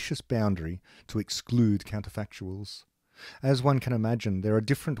the pernicious boundary to exclude counterfactuals. As one can imagine, there are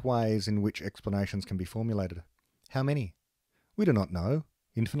different ways in which explanations can be formulated. How many? We do not know.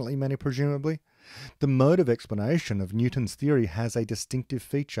 Infinitely many, presumably. The mode of explanation of Newton's theory has a distinctive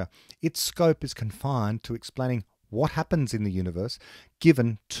feature. Its scope is confined to explaining what happens in the universe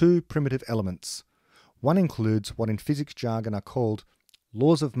given two primitive elements. One includes what in physics jargon are called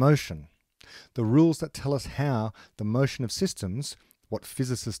laws of motion, the rules that tell us how the motion of systems, what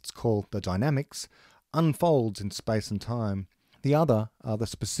physicists call the dynamics, unfolds in space and time. The other are the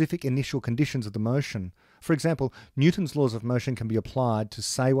specific initial conditions of the motion. For example, Newton's laws of motion can be applied to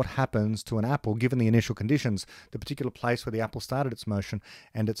say what happens to an apple given the initial conditions, the particular place where the apple started its motion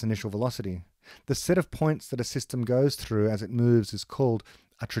and its initial velocity. The set of points that a system goes through as it moves is called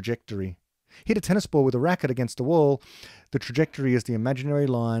a trajectory. Hit a tennis ball with a racket against a wall. The trajectory is the imaginary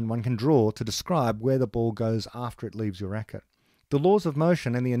line one can draw to describe where the ball goes after it leaves your racket. The laws of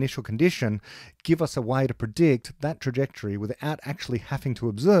motion and the initial condition give us a way to predict that trajectory without actually having to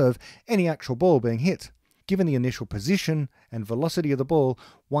observe any actual ball being hit. Given the initial position and velocity of the ball,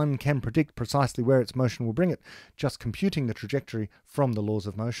 one can predict precisely where its motion will bring it, just computing the trajectory from the laws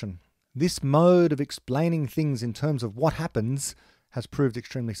of motion. This mode of explaining things in terms of what happens has proved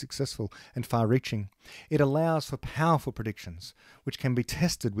extremely successful and far-reaching. It allows for powerful predictions, which can be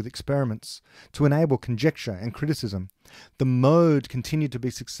tested with experiments to enable conjecture and criticism. The mode continued to be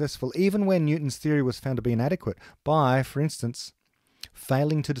successful even when Newton's theory was found to be inadequate by, for instance,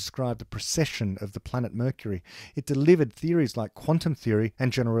 failing to describe the precession of the planet Mercury. It delivered theories like quantum theory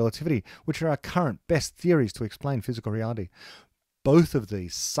and general relativity, which are our current best theories to explain physical reality. Both of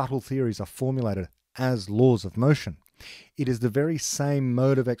these subtle theories are formulated as laws of motion. It is the very same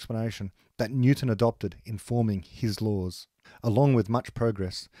mode of explanation that Newton adopted in forming his laws. Along with much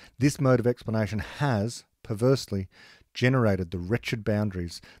progress, this mode of explanation has, perversely, generated the wretched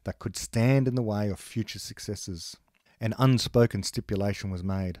boundaries that could stand in the way of future successes. An unspoken stipulation was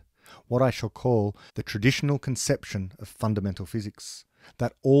made, what I shall call the traditional conception of fundamental physics,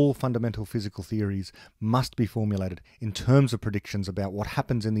 that all fundamental physical theories must be formulated in terms of predictions about what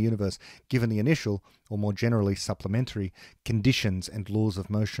happens in the universe given the initial, or more generally supplementary, conditions and laws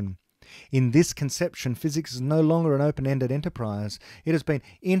of motion. In this conception, physics is no longer an open-ended enterprise. It has been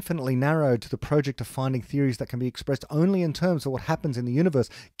infinitely narrowed to the project of finding theories that can be expressed only in terms of what happens in the universe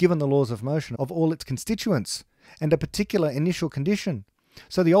given the laws of motion of all its constituents and a particular initial condition.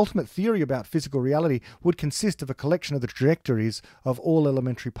 So the ultimate theory about physical reality would consist of a collection of the trajectories of all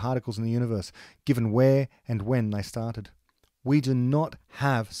elementary particles in the universe, given where and when they started. We do not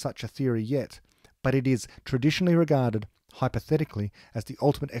have such a theory yet, but it is traditionally regarded, hypothetically, as the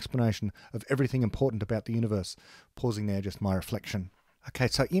ultimate explanation of everything important about the universe. Pausing there, just my reflection. Okay,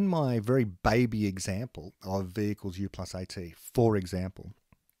 so in my very baby example of V equals U plus AT, for example,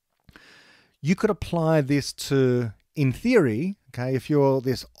 you could apply this to, in theory, okay, if you're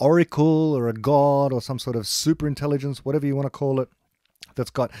this oracle or a god or some sort of super intelligence, whatever you want to call it,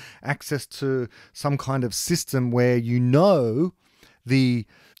 that's got access to some kind of system where you know the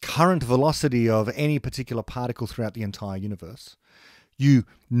current velocity of any particular particle throughout the entire universe. You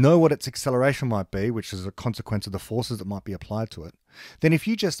know what its acceleration might be, which is a consequence of the forces that might be applied to it. Then if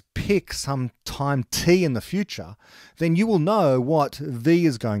you just pick some time t in the future, then you will know what v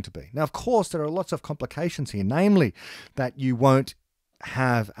is going to be. Now, of course, there are lots of complications here, namely that you won't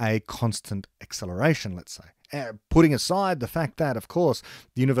have a constant acceleration, let's say. Putting aside the fact that, of course,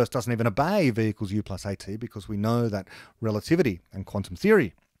 the universe doesn't even obey v equals u plus at, because we know that relativity and quantum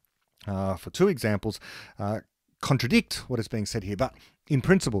theory, for two examples, contradict what is being said here. But in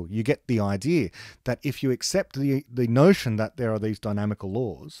principle, you get the idea that if you accept the notion that there are these dynamical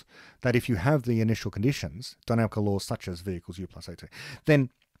laws, that if you have the initial conditions, dynamical laws such as v equals u plus at, then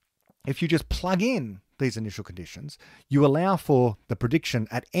if you just plug in these initial conditions, you allow for the prediction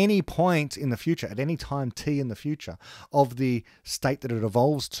at any point in the future, at any time t in the future, of the state that it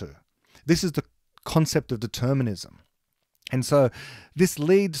evolves to. This is the concept of determinism. And so this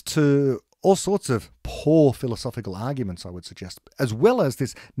leads to all sorts of poor philosophical arguments, I would suggest, as well as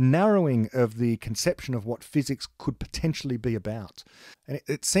this narrowing of the conception of what physics could potentially be about. And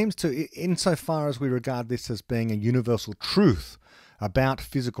it seems to, insofar as we regard this as being a universal truth about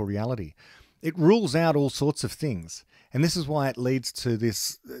physical reality, it rules out all sorts of things. And this is why it leads to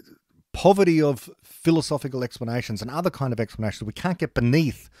this poverty of philosophical explanations and other kind of explanations. We can't get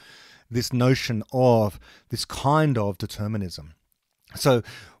beneath this notion of this kind of determinism. So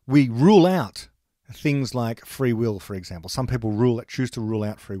we rule out things like free will, for example. Some people choose to rule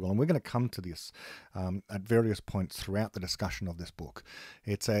out free will, and we're going to come to this at various points throughout the discussion of this book.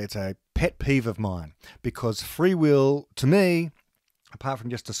 It's a pet peeve of mine, because free will, to me, apart from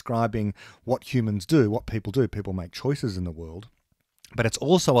just describing what humans do, what people do, people make choices in the world, but it's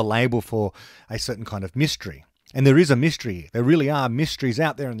also a label for a certain kind of mystery. And there is a mystery here. There really are mysteries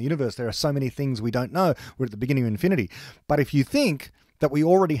out there in the universe. There are so many things we don't know. We're at the beginning of infinity. But if you think that we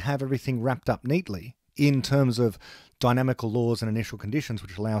already have everything wrapped up neatly, in terms of dynamical laws and initial conditions,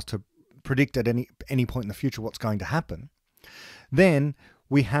 which allow us to predict at any point in the future what's going to happen, then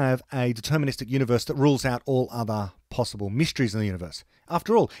we have a deterministic universe that rules out all other possible mysteries in the universe.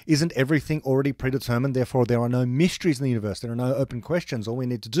 After all, isn't everything already predetermined? Therefore, there are no mysteries in the universe. There are no open questions. All we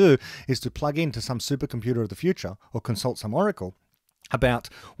need to do is to plug into some supercomputer of the future or consult some oracle about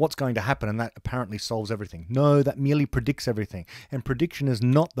what's going to happen, and that apparently solves everything. No, that merely predicts everything. And prediction is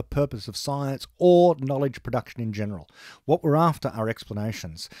not the purpose of science or knowledge production in general. What we're after are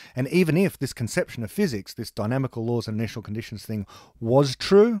explanations. And even if this conception of physics, this dynamical laws and initial conditions thing, was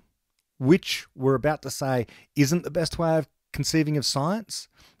true, which we're about to say isn't the best way of conceiving of science,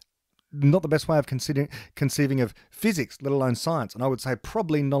 not the best way of conceiving of physics, let alone science, and I would say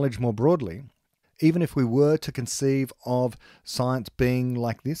probably knowledge more broadly, even if we were to conceive of science being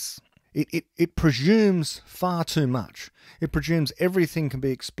like this, it presumes far too much. It presumes everything can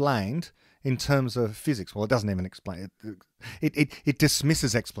be explained in terms of physics. Well, it doesn't even explain it. It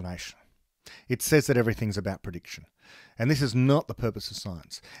dismisses explanation. It says that everything's about prediction. And this is not the purpose of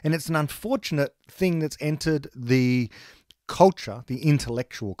science. And it's an unfortunate thing that's entered the culture, the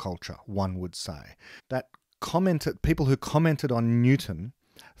intellectual culture, one would say, that people who commented on Newton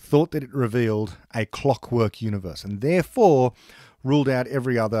thought that it revealed a clockwork universe and therefore ruled out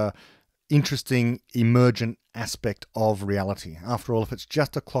every other interesting emergent aspect of reality. After all, if it's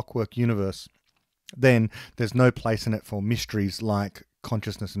just a clockwork universe, then there's no place in it for mysteries like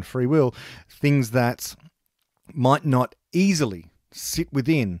consciousness and free will, things that might not easily sit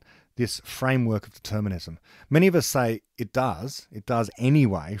within this framework of determinism. Many of us say it does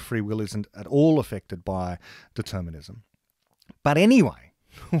anyway. Free will isn't at all affected by determinism. But anyway,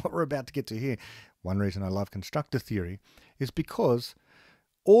 what we're about to get to here, one reason I love constructor theory is because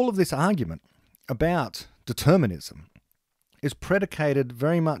all of this argument about determinism is predicated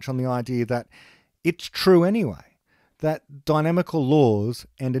very much on the idea that it's true anyway, that dynamical laws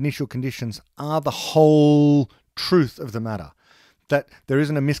and initial conditions are the whole truth of the matter, that there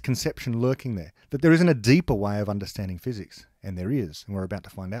isn't a misconception lurking there, that there isn't a deeper way of understanding physics, and there is, and we're about to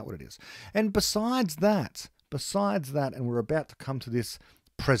find out what it is. And besides that, and we're about to come to this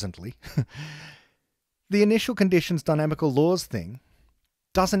presently, the initial conditions dynamical laws thing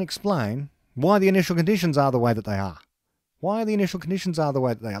doesn't explain why the initial conditions are the way that they are. Why the initial conditions are the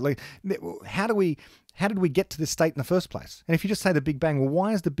way that they are. Like, how did we get to this state in the first place? And if you just say the Big Bang, well,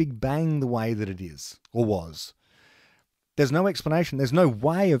 why is the Big Bang the way that it is or was? There's no explanation. There's no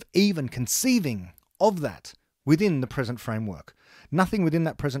way of even conceiving of that within the present framework. Nothing within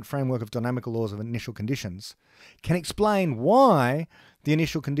that present framework of dynamical laws of initial conditions can explain why the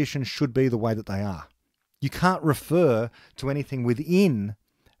initial conditions should be the way that they are. You can't refer to anything within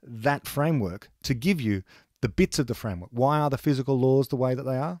that framework to give you the bits of the framework. Why are the physical laws the way that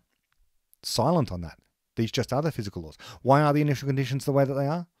they are? Silent on that. These just are the physical laws. Why are the initial conditions the way that they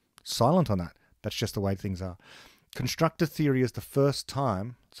are? Silent on that. That's just the way things are. Constructor theory is the first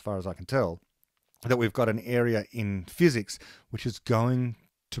time, as far as I can tell, that we've got an area in physics which is going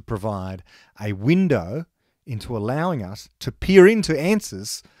to provide a window into allowing us to peer into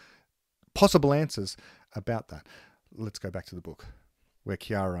answers, possible answers about that. Let's go back to the book where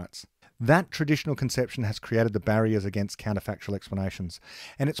Chiara writes, that traditional conception has created the barriers against counterfactual explanations,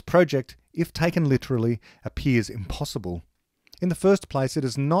 and its project, if taken literally, appears impossible. In the first place, it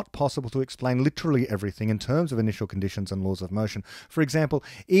is not possible to explain literally everything in terms of initial conditions and laws of motion. For example,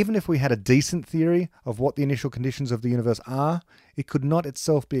 even if we had a decent theory of what the initial conditions of the universe are, it could not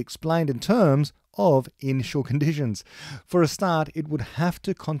itself be explained in terms of initial conditions. For a start, it would have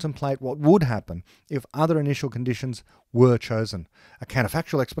to contemplate what would happen if other initial conditions were chosen. A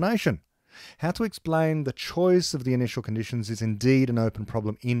counterfactual explanation. How to explain the choice of the initial conditions is indeed an open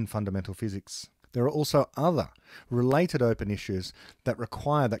problem in fundamental physics. There are also other related open issues that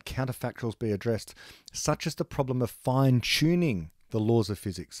require that counterfactuals be addressed, such as the problem of fine-tuning the laws of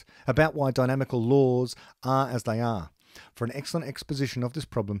physics, about why dynamical laws are as they are. For an excellent exposition of this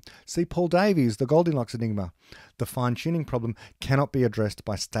problem, see Paul Davies' The Goldilocks Enigma. The fine-tuning problem cannot be addressed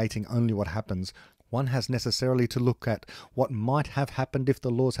by stating only what happens. One has necessarily to look at what might have happened if the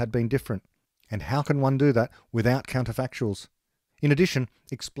laws had been different. And how can one do that without counterfactuals? In addition,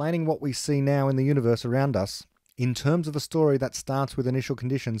 explaining what we see now in the universe around us, in terms of a story that starts with initial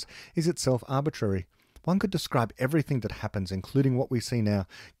conditions, is itself arbitrary. One could describe everything that happens, including what we see now,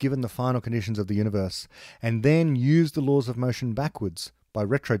 given the final conditions of the universe, and then use the laws of motion backwards by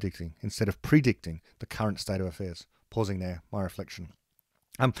retrodicting instead of predicting the current state of affairs. Pausing there, my reflection.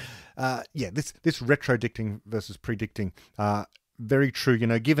 This retrodicting versus predicting, very true. You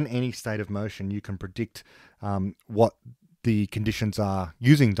know, given any state of motion, you can predict what the conditions are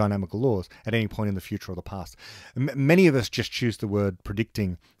using dynamical laws at any point in the future or the past. Many of us just choose the word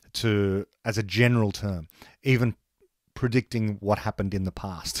predicting as a general term. Even predicting what happened in the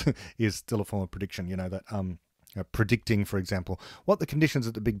past is still a form of prediction. Predicting, for example, what the conditions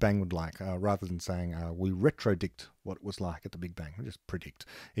at the Big Bang would like, rather than saying we retrodict what it was like at the Big Bang. We just predict,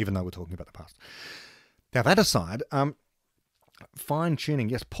 even though we're talking about the past. Now, that aside, fine-tuning.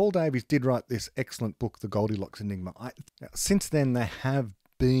 Yes, Paul Davies did write this excellent book, The Goldilocks Enigma. Since then, there have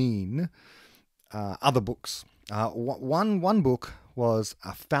been other books. One book was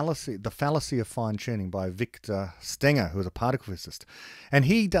The Fallacy of Fine-Tuning by Victor Stenger, who is a particle physicist. And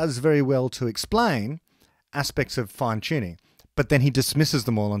he does very well to explain aspects of fine-tuning, but then he dismisses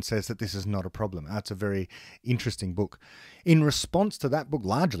them all and says that this is not a problem. It's a very interesting book. In response to that book,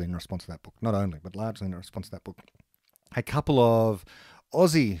 largely in response to that book, not only, but largely in response to that book, a couple of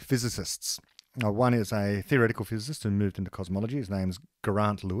Aussie physicists. One is a theoretical physicist who moved into cosmology. His name's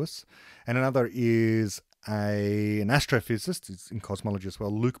Geraint Lewis. And another is an astrophysicist, he's in cosmology as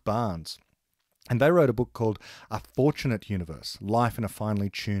well, Luke Barnes. And they wrote a book called A Fortunate Universe, Life in a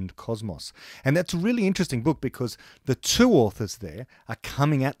Finely Tuned Cosmos. And that's a really interesting book because the two authors there are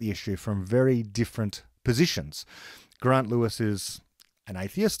coming at the issue from very different positions. Geraint Lewis is an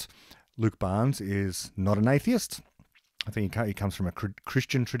atheist. Luke Barnes is not an atheist. I think he comes from a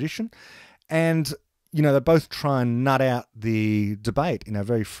Christian tradition. And, they both try and nut out the debate in a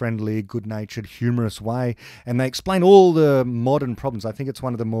very friendly, good-natured, humorous way. And they explain all the modern problems. I think it's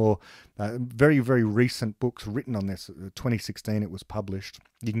one of the more very, very recent books written on this. 2016 it was published.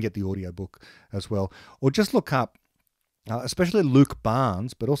 You can get the audiobook as well. Or just look up, especially Luke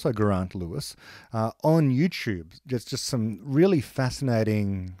Barnes, but also Geraint Lewis, on YouTube. There's just some really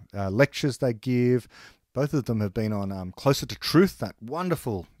fascinating lectures they give. Both of them have been on Closer to Truth, that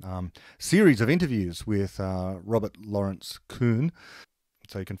wonderful series of interviews with Robert Lawrence Kuhn.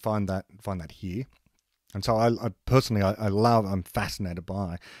 So you can find that here. And so I personally, I'm fascinated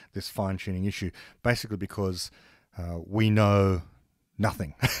by this fine-tuning issue, basically because we know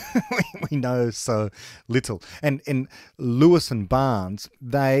nothing. we know so little. And in Lewis and Barnes,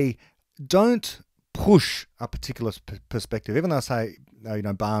 they don't push a particular perspective, even though I say,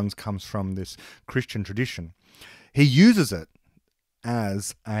 Barnes comes from this Christian tradition. He uses it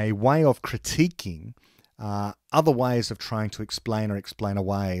as a way of critiquing other ways of trying to explain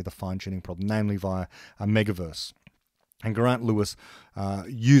away the fine-tuning problem, namely via a megaverse. And Geraint Lewis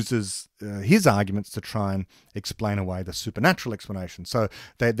uses his arguments to try and explain away the supernatural explanation. So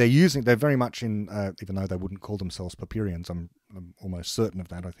they're very much in, even though they wouldn't call themselves Popperians, I'm almost certain of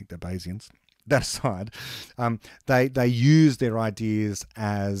that. I think they're Bayesians. That aside, they use their ideas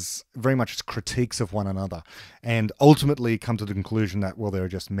as very much as critiques of one another, and ultimately come to the conclusion that, well, there are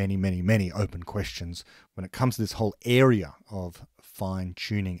just many, many, many open questions when it comes to this whole area of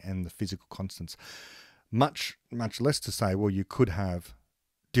fine-tuning and the physical constants. Much, much less to say, well, you could have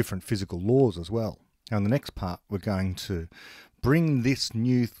different physical laws as well. Now, in the next part, we're going to bring this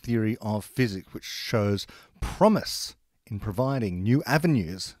new theory of physics, which shows promise in providing new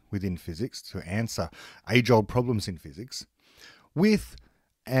avenues within physics to answer age-old problems in physics, with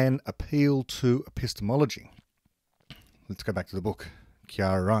an appeal to epistemology. Let's go back to the book.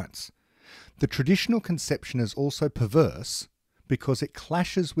 Chiara writes, "The traditional conception is also perverse because it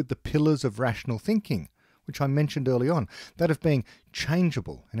clashes with the pillars of rational thinking, which I mentioned early on, that of being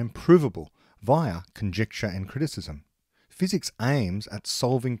changeable and improvable via conjecture and criticism. Physics aims at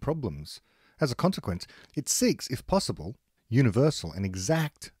solving problems. As a consequence, it seeks, if possible, universal and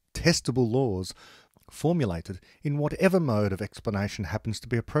exact testable laws formulated in whatever mode of explanation happens to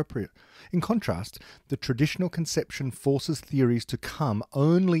be appropriate. In contrast, the traditional conception forces theories to come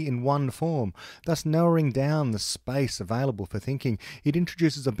only in one form, thus narrowing down the space available for thinking. It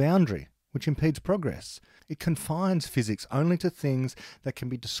introduces a boundary which impedes progress. It confines physics only to things that can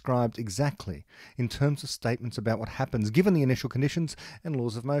be described exactly in terms of statements about what happens given the initial conditions and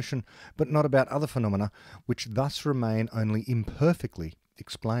laws of motion, but not about other phenomena, which thus remain only imperfectly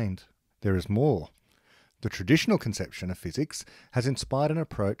explained. There is more. The traditional conception of physics has inspired an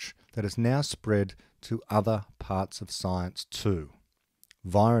approach that has now spread to other parts of science too,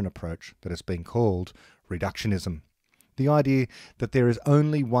 via an approach that has been called reductionism. The idea that there is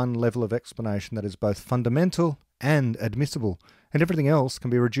only one level of explanation that is both fundamental and admissible, and everything else can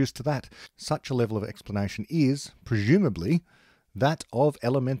be reduced to that. Such a level of explanation is, presumably, that of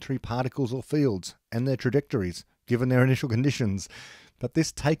elementary particles or fields and their trajectories, given their initial conditions. But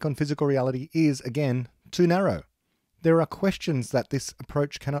this take on physical reality is, again, too narrow. There are questions that this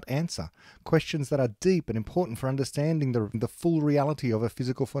approach cannot answer, questions that are deep and important for understanding the full reality of a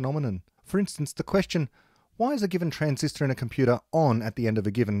physical phenomenon. For instance, the question, why is a given transistor in a computer on at the end of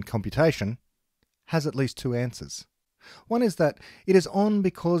a given computation, has at least two answers. One is that it is on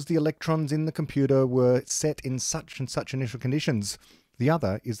because the electrons in the computer were set in such and such initial conditions. The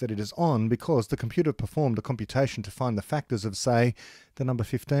other is that it is on because the computer performed a computation to find the factors of, say, the number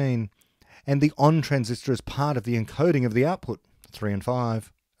 15, and the on transistor is part of the encoding of the output, 3 and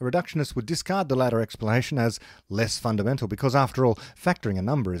 5. A reductionist would discard the latter explanation as less fundamental because, after all, factoring a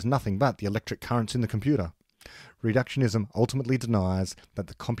number is nothing but the electric currents in the computer. Reductionism ultimately denies that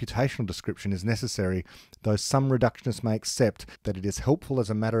the computational description is necessary, though some reductionists may accept that it is helpful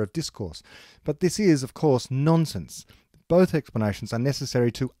as a matter of discourse. But this is, of course, nonsense. Both explanations are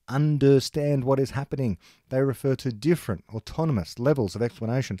necessary to understand what is happening. They refer to different, autonomous levels of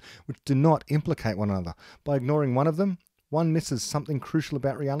explanation which do not implicate one another. By ignoring one of them, one misses something crucial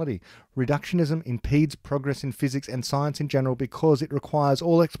about reality. Reductionism impedes progress in physics and science in general because it requires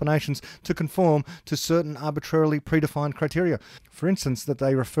all explanations to conform to certain arbitrarily predefined criteria. For instance, that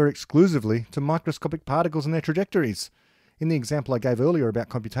they refer exclusively to microscopic particles and their trajectories. In the example I gave earlier about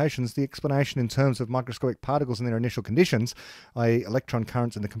computations, the explanation in terms of microscopic particles and their initial conditions, i.e. electron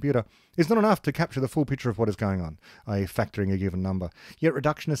currents in the computer, is not enough to capture the full picture of what is going on, i.e. factoring a given number. Yet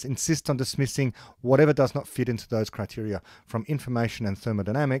reductionists insist on dismissing whatever does not fit into those criteria, from information and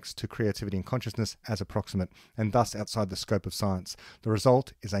thermodynamics to creativity and consciousness, as approximate, and thus outside the scope of science. The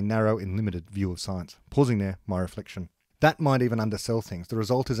result is a narrow and limited view of science. Pausing there, my reflection. That might even undersell things. The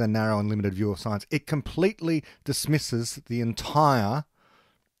result is a narrow and limited view of science. It completely dismisses the entire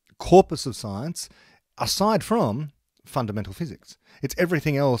corpus of science, aside from fundamental physics. It's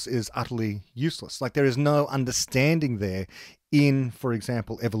everything else is utterly useless. Like there is no understanding there in, for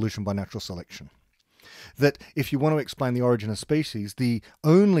example, evolution by natural selection. That if you want to explain the origin of species, the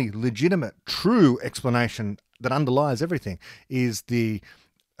only legitimate, true explanation that underlies everything is the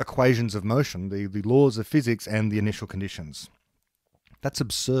equations of motion, the laws of physics and the initial conditions. That's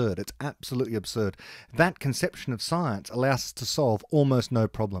absurd. It's absolutely absurd. That conception of science allows us to solve almost no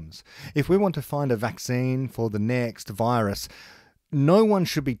problems. If we want to find a vaccine for the next virus, no one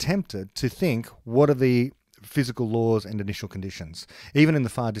should be tempted to think, what are the physical laws and initial conditions, even in the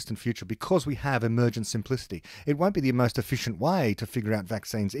far distant future, because we have emergent simplicity. It won't be the most efficient way to figure out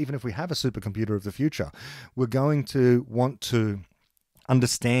vaccines, even if we have a supercomputer of the future. We're going to want to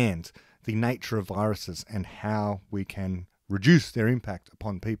understand the nature of viruses and how we can reduce their impact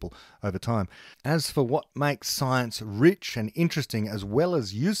upon people over time. As for what makes science rich and interesting as well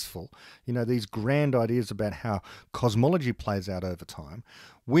as useful, these grand ideas about how cosmology plays out over time,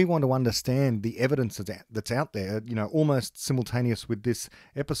 we want to understand the evidence that's out there, almost simultaneous with this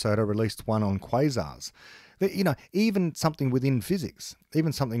episode. I released one on quasars. That, even something within physics,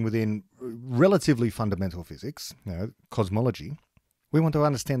 even something within relatively fundamental physics, cosmology, we want to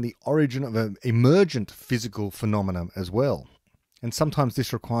understand the origin of an emergent physical phenomenon as well. And sometimes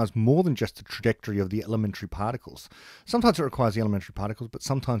this requires more than just the trajectory of the elementary particles. Sometimes it requires the elementary particles, but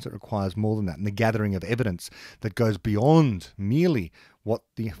sometimes it requires more than that, and the gathering of evidence that goes beyond merely what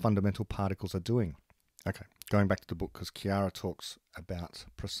the fundamental particles are doing. Okay, going back to the book, because Chiara talks about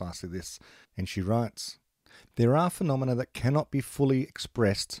precisely this, and she writes, "There are phenomena that cannot be fully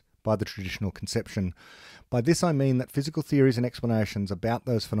expressed by the traditional conception. By this I mean that physical theories and explanations about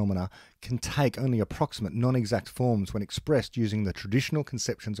those phenomena can take only approximate, non-exact forms when expressed using the traditional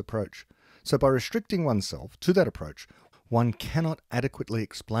conceptions approach. So by restricting oneself to that approach, one cannot adequately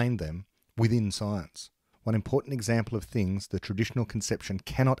explain them within science. One important example of things the traditional conception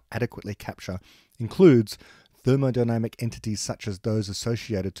cannot adequately capture includes thermodynamic entities such as those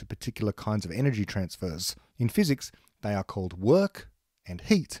associated to particular kinds of energy transfers. In physics, they are called work and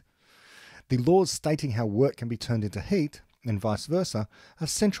heat. The laws stating how work can be turned into heat, and vice versa, are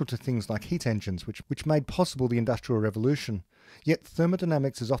central to things like heat engines, which made possible the Industrial Revolution. Yet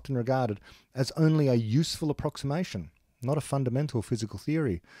thermodynamics is often regarded as only a useful approximation, not a fundamental physical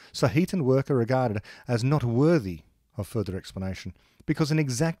theory. So heat and work are regarded as not worthy of further explanation, because an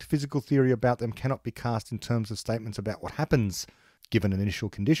exact physical theory about them cannot be cast in terms of statements about what happens given initial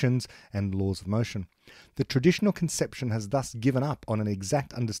conditions and laws of motion. The traditional conception has thus given up on an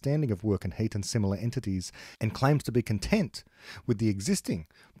exact understanding of work and heat and similar entities, and claims to be content with the existing,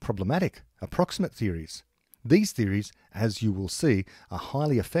 problematic, approximate theories. These theories, as you will see, are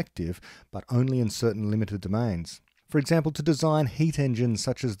highly effective, but only in certain limited domains. For example, to design heat engines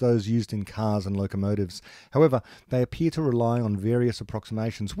such as those used in cars and locomotives. However, they appear to rely on various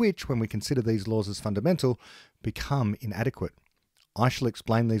approximations which, when we consider these laws as fundamental, become inadequate. I shall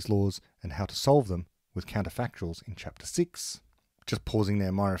explain these laws and how to solve them with counterfactuals in Chapter 6. Just pausing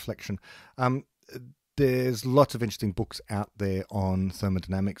there, my reflection. There's lots of interesting books out there on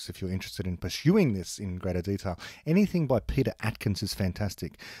thermodynamics if you're interested in pursuing this in greater detail. Anything by Peter Atkins is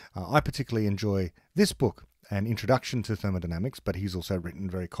fantastic. I particularly enjoy this book, An Introduction to Thermodynamics, but he's also written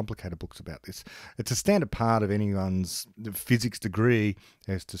very complicated books about this. It's a standard part of anyone's physics degree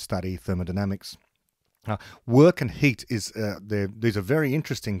is to study thermodynamics. Work and heat these are very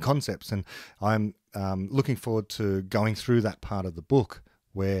interesting concepts, and I'm looking forward to going through that part of the book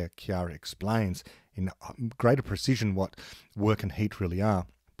where Chiara explains in greater precision what work and heat really are.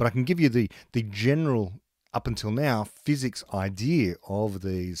 But I can give you the general, up until now, physics idea of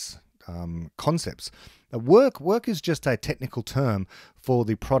these concepts. Work is just a technical term for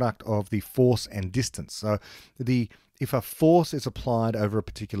the product of the force and distance. So if a force is applied over a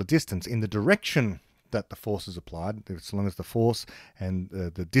particular distance in the direction that the force is applied, as long as the force and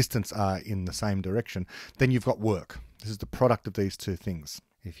the distance are in the same direction, then you've got work. This is the product of these two things.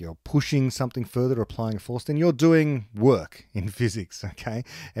 If you're pushing something further, or applying a force, then you're doing work in physics, okay?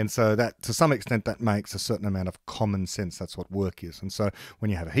 And so that, to some extent, that makes a certain amount of common sense. That's what work is. And so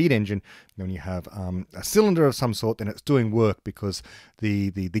when you have a heat engine, when you have a cylinder of some sort, then it's doing work because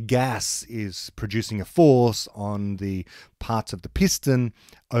the gas is producing a force on the parts of the piston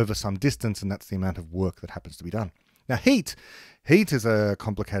over some distance, and that's the amount of work that happens to be done. Now, heat is a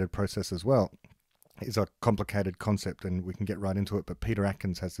complicated process as well. Is a complicated concept, and we can get right into it, but Peter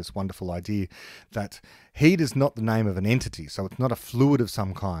Atkins has this wonderful idea that heat is not the name of an entity, so it's not a fluid of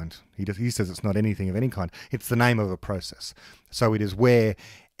some kind. He says it's not anything of any kind. It's the name of a process. So it is where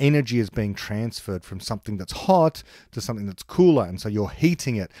energy is being transferred from something that's hot to something that's cooler, and so you're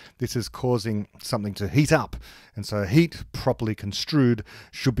heating it. This is causing something to heat up, and so heat, properly construed,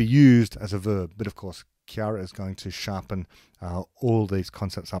 should be used as a verb. But of course, Chiara is going to sharpen all these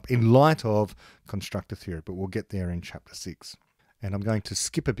concepts up in light of constructor theory, but we'll get there in chapter 6. And I'm going to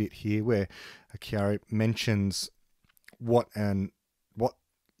skip a bit here where Chiara mentions what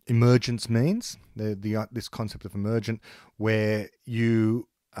emergence means, this concept of emergent, where you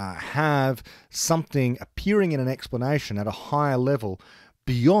have something appearing in an explanation at a higher level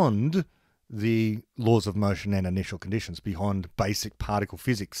beyond the laws of motion and initial conditions, beyond basic particle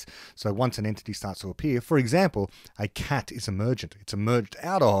physics. So once an entity starts to appear, for example, a cat is emergent. It's emerged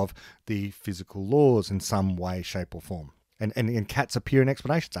out of the physical laws in some way, shape or form. And cats appear in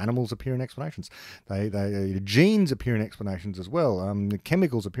explanations. Animals appear in explanations. Genes appear in explanations as well. The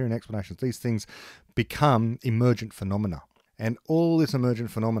chemicals appear in explanations. These things become emergent phenomena. And all this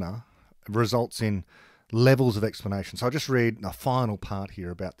emergent phenomena results in levels of explanation. So I'll just read a final part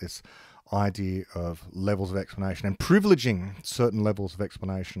here about this idea of levels of explanation and privileging certain levels of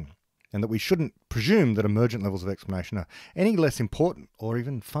explanation, and that we shouldn't presume that emergent levels of explanation are any less important or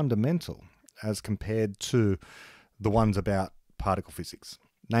even fundamental as compared to the ones about particle physics.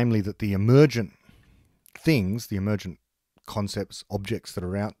 Namely, that the emergent things, the emergent concepts, objects that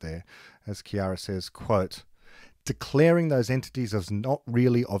are out there, as Chiara says, quote, declaring those entities as not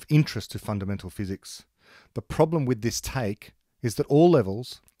really of interest to fundamental physics. The problem with this take is that all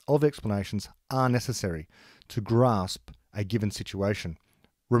levels of explanations are necessary to grasp a given situation.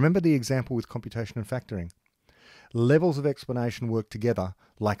 Remember the example with computation and factoring. Levels of explanation work together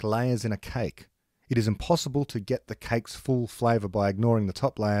like layers in a cake. It is impossible to get the cake's full flavour by ignoring the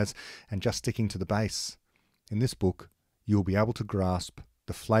top layers and just sticking to the base. In this book, you'll be able to grasp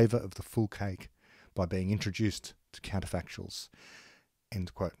the flavour of the full cake by being introduced to counterfactuals.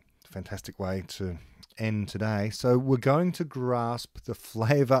 End quote. Fantastic way to end today. So we're going to grasp the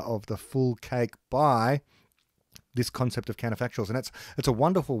flavour of the full cake by this concept of counterfactuals. And it's a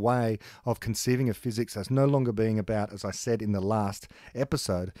wonderful way of conceiving of physics as no longer being about, as I said in the last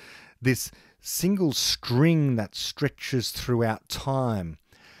episode, this single string that stretches throughout time.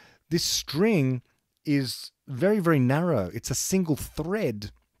 This string is very, very narrow. It's a single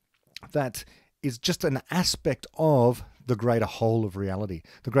thread that is just an aspect of the greater whole of reality.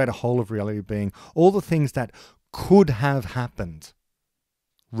 The greater whole of reality being all the things that could have happened,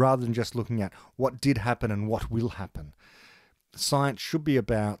 rather than just looking at what did happen and what will happen. Science should be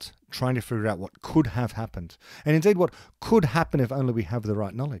about trying to figure out what could have happened, and indeed what could happen if only we have the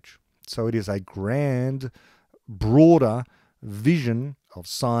right knowledge. So it is a grand, broader vision of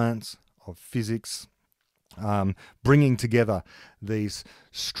science, of physics, bringing together these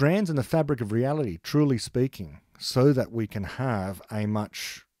strands in the fabric of reality, truly speaking, so that we can have a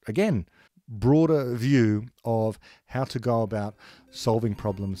much, again, broader view of how to go about solving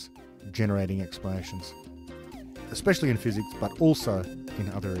problems, generating explanations, especially in physics, but also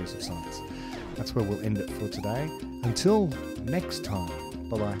in other areas of science. That's where we'll end it for today. Until next time,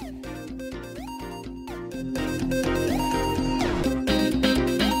 bye-bye.